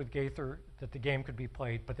agreement with Gaither that the game could be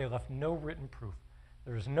played, but they left no written proof.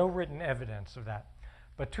 There is no written evidence of that.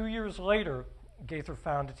 But 2 years later, Gaither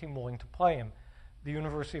found a team willing to play him. The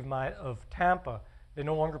University of Tampa, they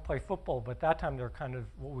no longer play football, but at that time they're kind of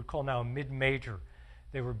what we call now a mid-major.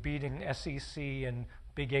 They were beating SEC and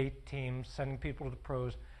Big 8 teams, sending people to the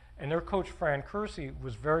pros. And their coach, Fran Kersey,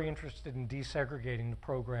 was very interested in desegregating the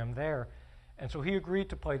program there. And so he agreed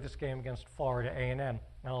to play this game against Florida A&M. And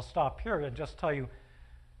I'll stop here and just tell you,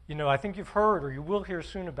 I think you've heard or you will hear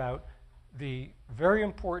soon about the very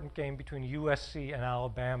important game between USC and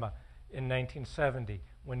Alabama in 1970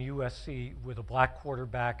 when USC, with a black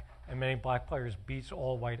quarterback and many black players, beats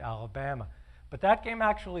all-white Alabama. But that game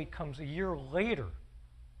actually comes a year later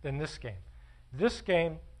than this game. This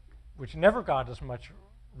game, which never got as much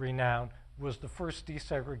renown, was the first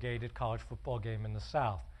desegregated college football game in the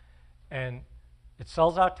South. And it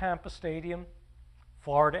sells out Tampa Stadium.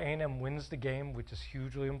 Florida A&M wins the game, which is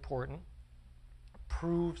hugely important.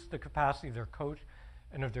 Proves the capacity of their coach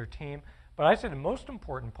and of their team. But I'd say the most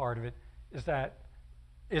important part of it is that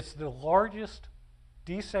it's the largest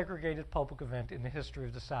desegregated public event in the history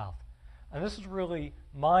of the South. And this is really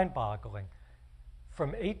mind-boggling.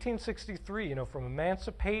 From 1863, from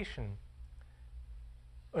emancipation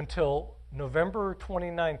until November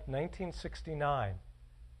 29th, 1969,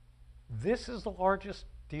 this is the largest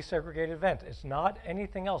desegregated event. It's not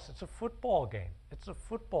anything else. It's a football game. It's a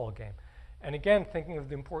football game. And again, thinking of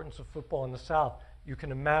the importance of football in the South, you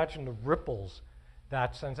can imagine the ripples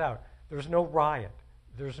that sends out. There's no riot.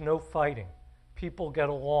 There's no fighting. People get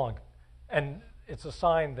along. And it's a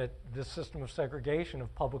sign that this system of segregation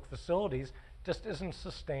of public facilities just isn't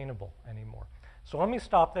sustainable anymore. So let me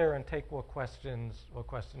stop there and take what questions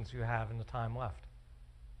you have in the time left.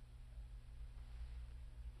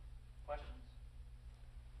 Questions?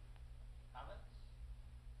 Comments?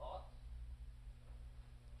 Thoughts?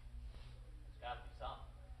 There's got to be some.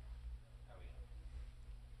 There we go.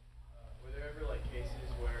 Were there ever cases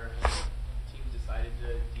where teams decided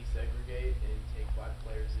to desegregate and take black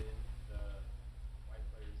players in, the white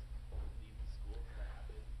players would leave the school? Does that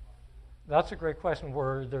happen often? That's a great question.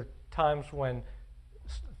 Were there times when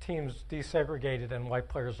teams desegregated and white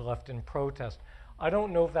players left in protest? I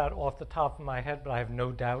don't know that off the top of my head, but I have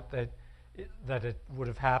no doubt that it would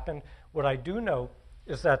have happened. What I do know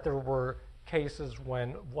is that there were cases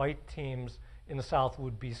when white teams in the South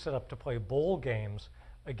would be set up to play bowl games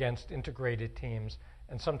against integrated teams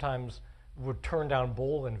and sometimes would turn down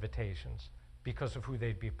bowl invitations because of who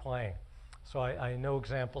they'd be playing. So I know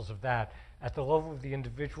examples of that. At the level of the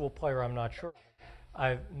individual player, I'm not sure.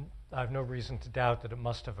 I have no reason to doubt that it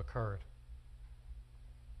must have occurred.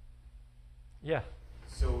 Yeah.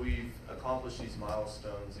 So we've accomplished these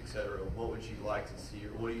milestones, et cetera. What would you like to see,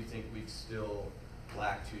 or what do you think we've still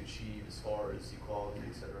lacked to achieve as far as equality,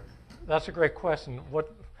 et cetera? That's a great question.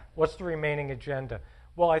 What's the remaining agenda?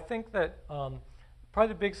 Well, I think that probably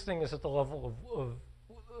the biggest thing is at the level of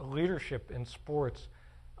leadership in sports.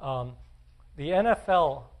 The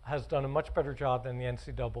NFL has done a much better job than the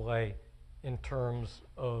NCAA in terms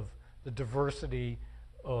of the diversity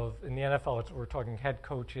in the NFL. We're talking head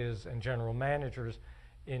coaches and general managers.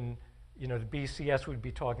 In the BCS, we'd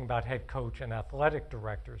be talking about head coach and athletic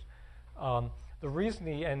directors. The reason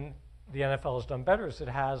the NFL has done better is it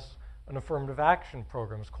has an affirmative action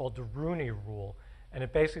program. It's called the Rooney Rule, and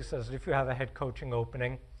it basically says that if you have a head coaching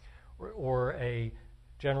opening or a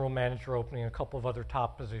general manager opening, and a couple of other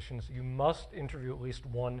top positions, you must interview at least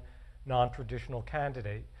one non-traditional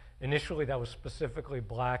candidate. Initially, that was specifically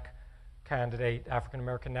black candidate, African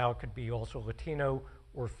American. Now it could be also Latino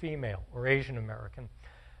or female or Asian American.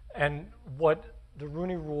 And what the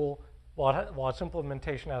Rooney Rule, while its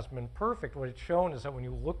implementation hasn't been perfect, what it's shown is that when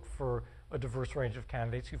you look for a diverse range of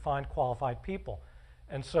candidates, you find qualified people.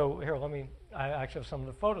 And so here, I actually have some of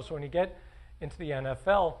the photos. So when you get into the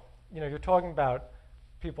NFL, you're talking about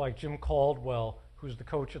people like Jim Caldwell, who's the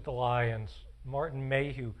coach at the Lions, Martin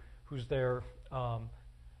Mayhew, who's their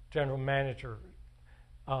general manager,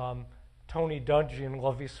 Tony Dungy and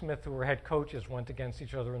Lovie Smith, who were head coaches, went against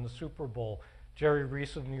each other in the Super Bowl. Jerry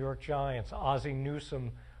Reese of the New York Giants, Ozzie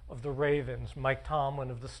Newsome of the Ravens, Mike Tomlin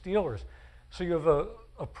of the Steelers. So you have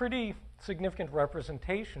a pretty significant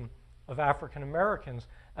representation of African Americans,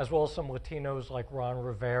 as well as some Latinos like Ron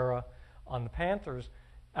Rivera on the Panthers,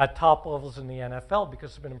 at top levels in the NFL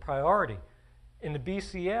because it's been a priority. In the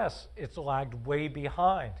BCS, it's lagged way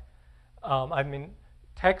behind.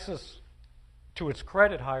 Texas, to its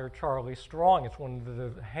credit, hired Charlie Strong. It's one of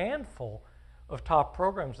the handful of top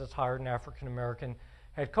programs that's hired an African American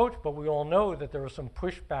head coach, but we all know that there was some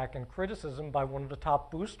pushback and criticism by one of the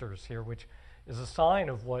top boosters here, which is a sign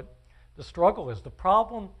of what the struggle is. The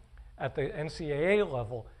problem at the NCAA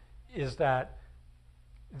level is that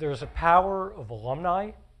there's a power of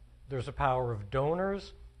alumni, there's a power of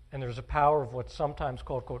donors, and there's a power of what's sometimes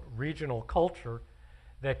called, quote, regional culture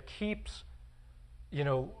that keeps,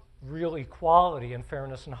 real equality and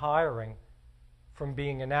fairness in hiring from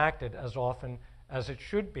being enacted as often as it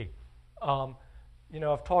should be.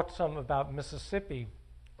 I've talked some about Mississippi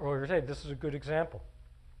earlier today. This is a good example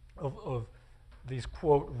of these,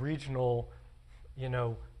 quote, regional,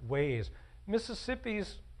 ways.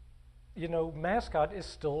 Mississippi's, mascot is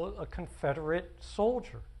still a Confederate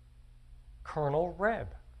soldier, Colonel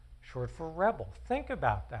Reb, short for rebel. Think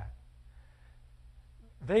about that.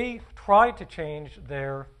 They tried to change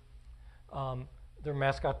their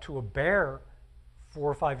mascot to a bear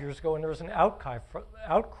 4 or 5 years ago, and there was an outcry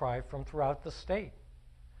from throughout the state.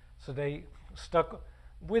 So they stuck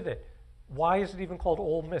with it. Why is it even called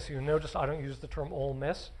Ole Miss? You notice I don't use the term Ole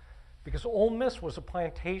Miss, because Ole Miss was a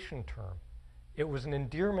plantation term. It was an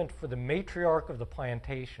endearment for the matriarch of the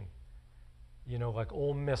plantation. Like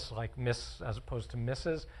Ole Miss, like Miss as opposed to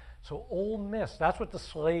Mrs. So Ole Miss, that's what the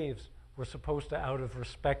slaves were supposed to, out of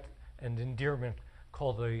respect and endearment,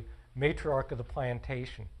 call the matriarch of the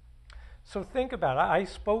plantation. So think about it. I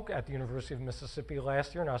spoke at the University of Mississippi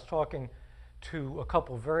last year, and I was talking to a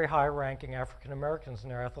couple of very high-ranking African Americans in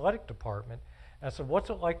their athletic department. And I said, what's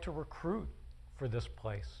it like to recruit for this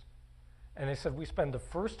place? And they said, we spend the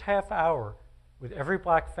first half hour with every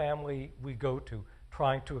black family we go to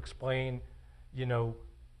trying to explain,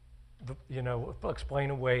 explain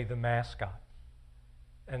away the mascot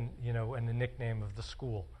and the nickname of the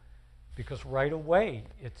school. Because right away,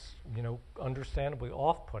 it's, understandably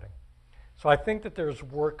off-putting. So I think that there's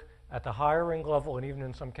work at the hiring level, and even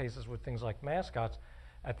in some cases with things like mascots,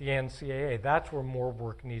 at the NCAA. That's where more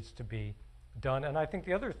work needs to be done. And I think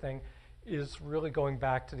the other thing is really going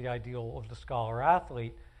back to the ideal of the scholar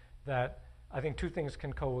athlete, that I think two things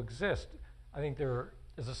can coexist. I think there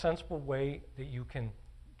is a sensible way that you can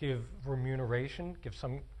give remuneration, give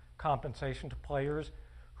some compensation to players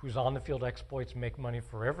whose on-the-field exploits make money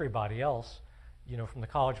for everybody else, from the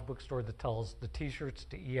college bookstore that tells the T-shirts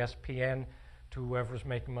to ESPN to whoever's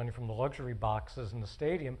making money from the luxury boxes in the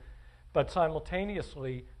stadium, but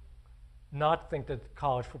simultaneously not think that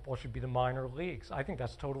college football should be the minor leagues. I think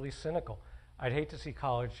that's totally cynical. I'd hate to see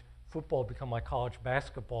college football become like college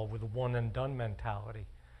basketball with a one-and-done mentality.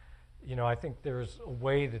 I think there's a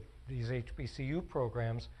way that these HBCU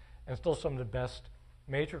programs, and still some of the best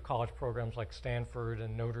major college programs like Stanford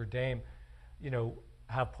and Notre Dame,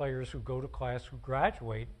 have players who go to class who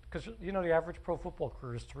graduate, because the average pro football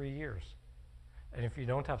career is 3 years. And if you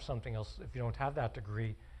don't have something else, if you don't have that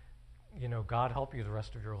degree, God help you the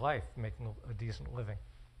rest of your life making a decent living.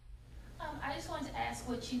 I just wanted to ask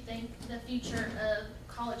what you think the future of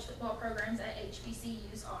college football programs at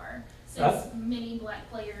HBCUs are, since many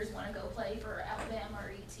black players want to go play for Alabama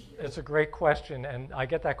or ETU. It's a great question, and I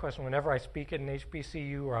get that question whenever I speak at an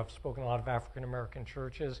HBCU, or I've spoken at a lot of African American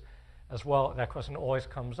churches as well. That question always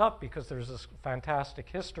comes up because there's this fantastic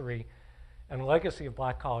history and legacy of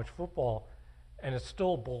black college football, and it's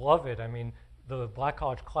still beloved. I mean, the Black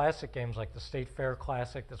College Classic games, like the State Fair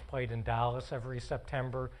Classic that's played in Dallas every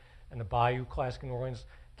September, and the Bayou Classic in New Orleans,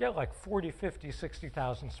 get like 40, 50,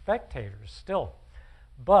 60,000 spectators still.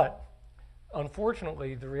 But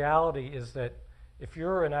unfortunately, the reality is that if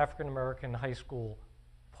you're an African-American high school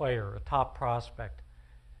player, a top prospect,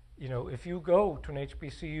 if you go to an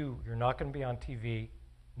HBCU, you're not going to be on TV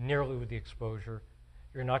nearly with the exposure.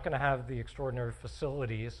 You're not going to have the extraordinary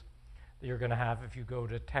facilities that you're going to have if you go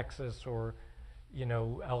to Texas or,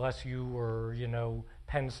 LSU or,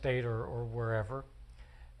 Penn State or wherever.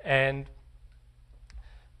 And,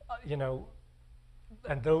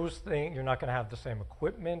 and those things, you're not going to have the same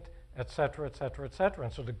equipment, et cetera, et cetera, et cetera.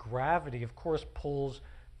 And so the gravity, of course, pulls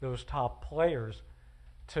those top players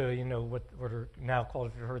to, what are now called,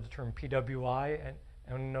 if you've heard the term PWI,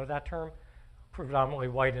 and know that term? Predominantly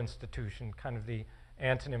white institution, kind of the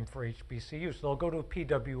antonym for HBCU. So they'll go to a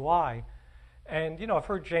PWI. And, I've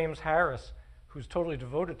heard James Harris, who's totally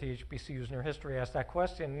devoted to HBCUs in their history, ask that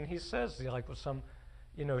question. And he says, like with some,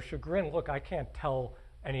 chagrin, look, I can't tell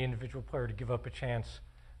any individual player to give up a chance,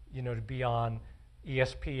 to be on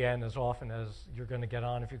ESPN as often as you're going to get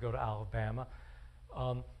on if you go to Alabama.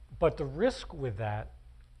 But the risk with that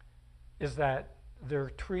is that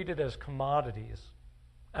they're treated as commodities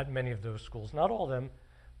at many of those schools. Not all of them,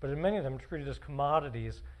 but in many of them treated as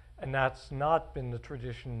commodities, and that's not been the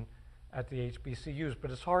tradition at the HBCUs.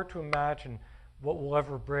 But it's hard to imagine what will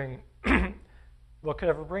ever bring, what could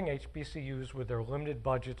ever bring HBCUs with their limited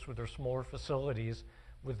budgets, with their smaller facilities,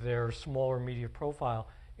 with their smaller media profile,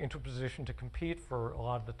 into a position to compete for a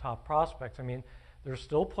lot of the top prospects. I mean, there's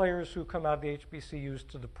still players who come out of the HBCUs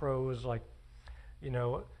to the pros, like,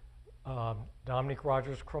 Dominique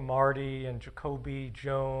Rodgers-Cromartie and Jacoby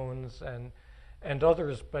Jones and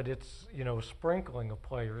others, but it's, a sprinkling of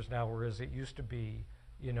players now, whereas it used to be,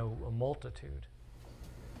 a multitude.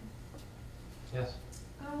 Yes?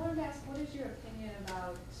 I wanted to ask, what is your opinion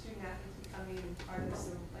about student athletes becoming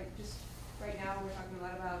artists? And, like, just right now, we're talking a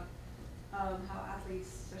lot about how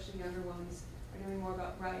athletes, especially younger ones, are doing more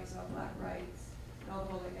about rights, about black rights, and all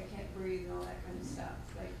the whole, like, I can't breathe and all that kind of stuff.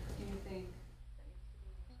 Like, do you think?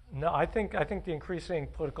 No, I think the increasing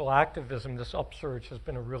political activism, this upsurge, has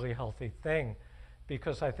been a really healthy thing,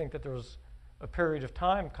 because I think that there was a period of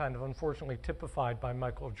time, kind of unfortunately typified by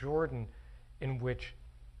Michael Jordan, in which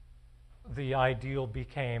the ideal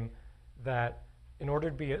became that in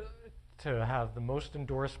order to have the most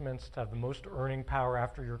endorsements, to have the most earning power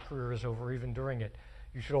after your career is over, even during it,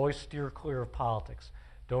 you should always steer clear of politics.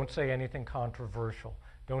 Don't say anything controversial.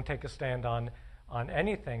 Don't take a stand on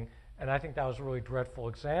anything. And I think that was a really dreadful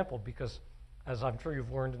example, because, as I'm sure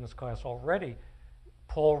you've learned in this class already,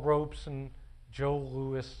 Paul Robeson, Joe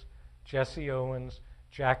Louis, Jesse Owens,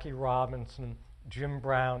 Jackie Robinson, Jim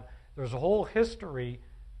Brown, there's a whole history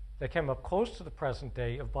that came up close to the present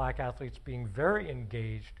day of black athletes being very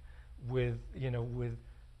engaged with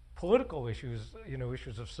political issues,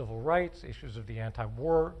 issues of civil rights, issues of the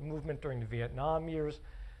anti-war movement during the Vietnam years,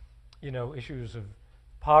 issues of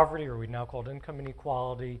poverty, or we now call it income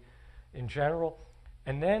inequality in general.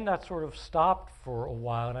 And then that sort of stopped for a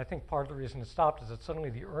while, and I think part of the reason it stopped is that suddenly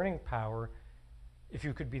the earning power, if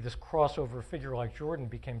you could be this crossover figure like Jordan,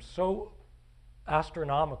 became so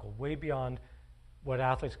astronomical, way beyond what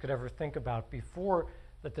athletes could ever think about before,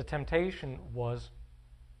 that the temptation was,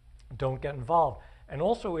 don't get involved. And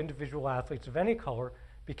also individual athletes of any color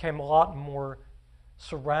became a lot more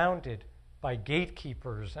surrounded by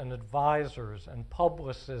gatekeepers and advisors and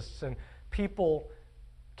publicists and people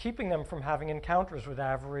keeping them from having encounters with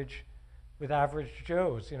average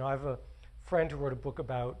Joes. I have a friend who wrote a book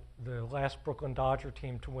about the last Brooklyn Dodger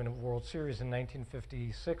team to win a World Series in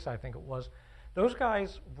 1956, I think it was. Those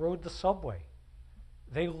guys rode the subway.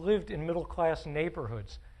 They lived in middle-class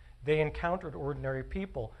neighborhoods. They encountered ordinary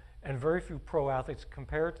people, and very few pro athletes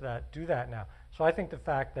compared to that do that now. So I think the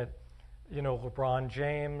fact that LeBron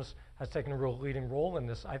James has taken a real leading role in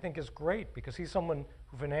this, I think is great, because he's someone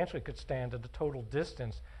who financially could stand at a total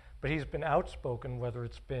distance, but he's been outspoken, whether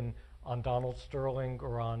it's been on Donald Sterling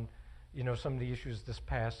or on some of the issues this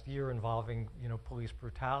past year involving police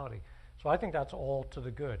brutality. So I think that's all to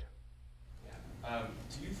the good. Yeah.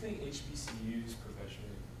 Do you think HBCUs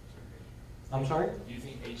perpetuate segregation? I'm sorry? Do you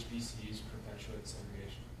think HBCUs perpetuate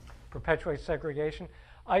segregation? Perpetuate segregation?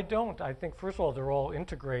 I don't. I think, first of all, they're all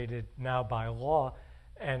integrated now by law.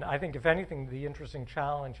 And I think, if anything, the interesting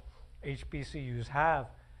challenge HBCUs have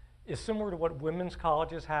is similar to what women's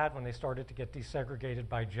colleges had when they started to get desegregated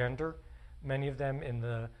by gender, many of them in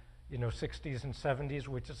the 60s and 70s,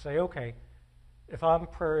 which is say, okay, if I'm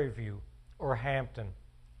Prairie View or Hampton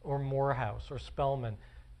or Morehouse or Spelman,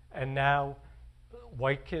 and now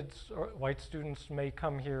white kids or white students may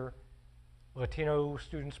come here, Latino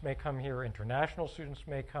students may come here, international students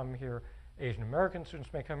may come here, Asian American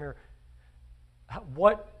students may come here.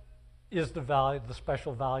 What is the value, the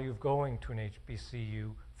special value of going to an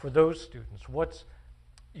HBCU for those students? What's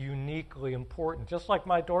uniquely important? Just like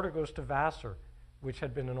my daughter goes to Vassar, which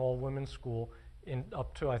had been an all-women's school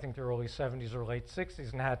up to, I think, the early 70s or late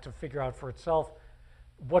 60s, and had to figure out for itself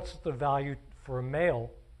what's the value for a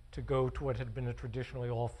male to go to what had been a traditionally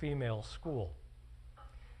all-female school?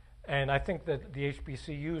 And I think that the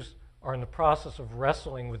HBCUs are in the process of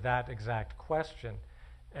wrestling with that exact question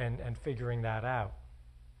and figuring that out.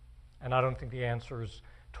 And I don't think the answer is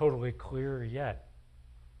totally clear yet.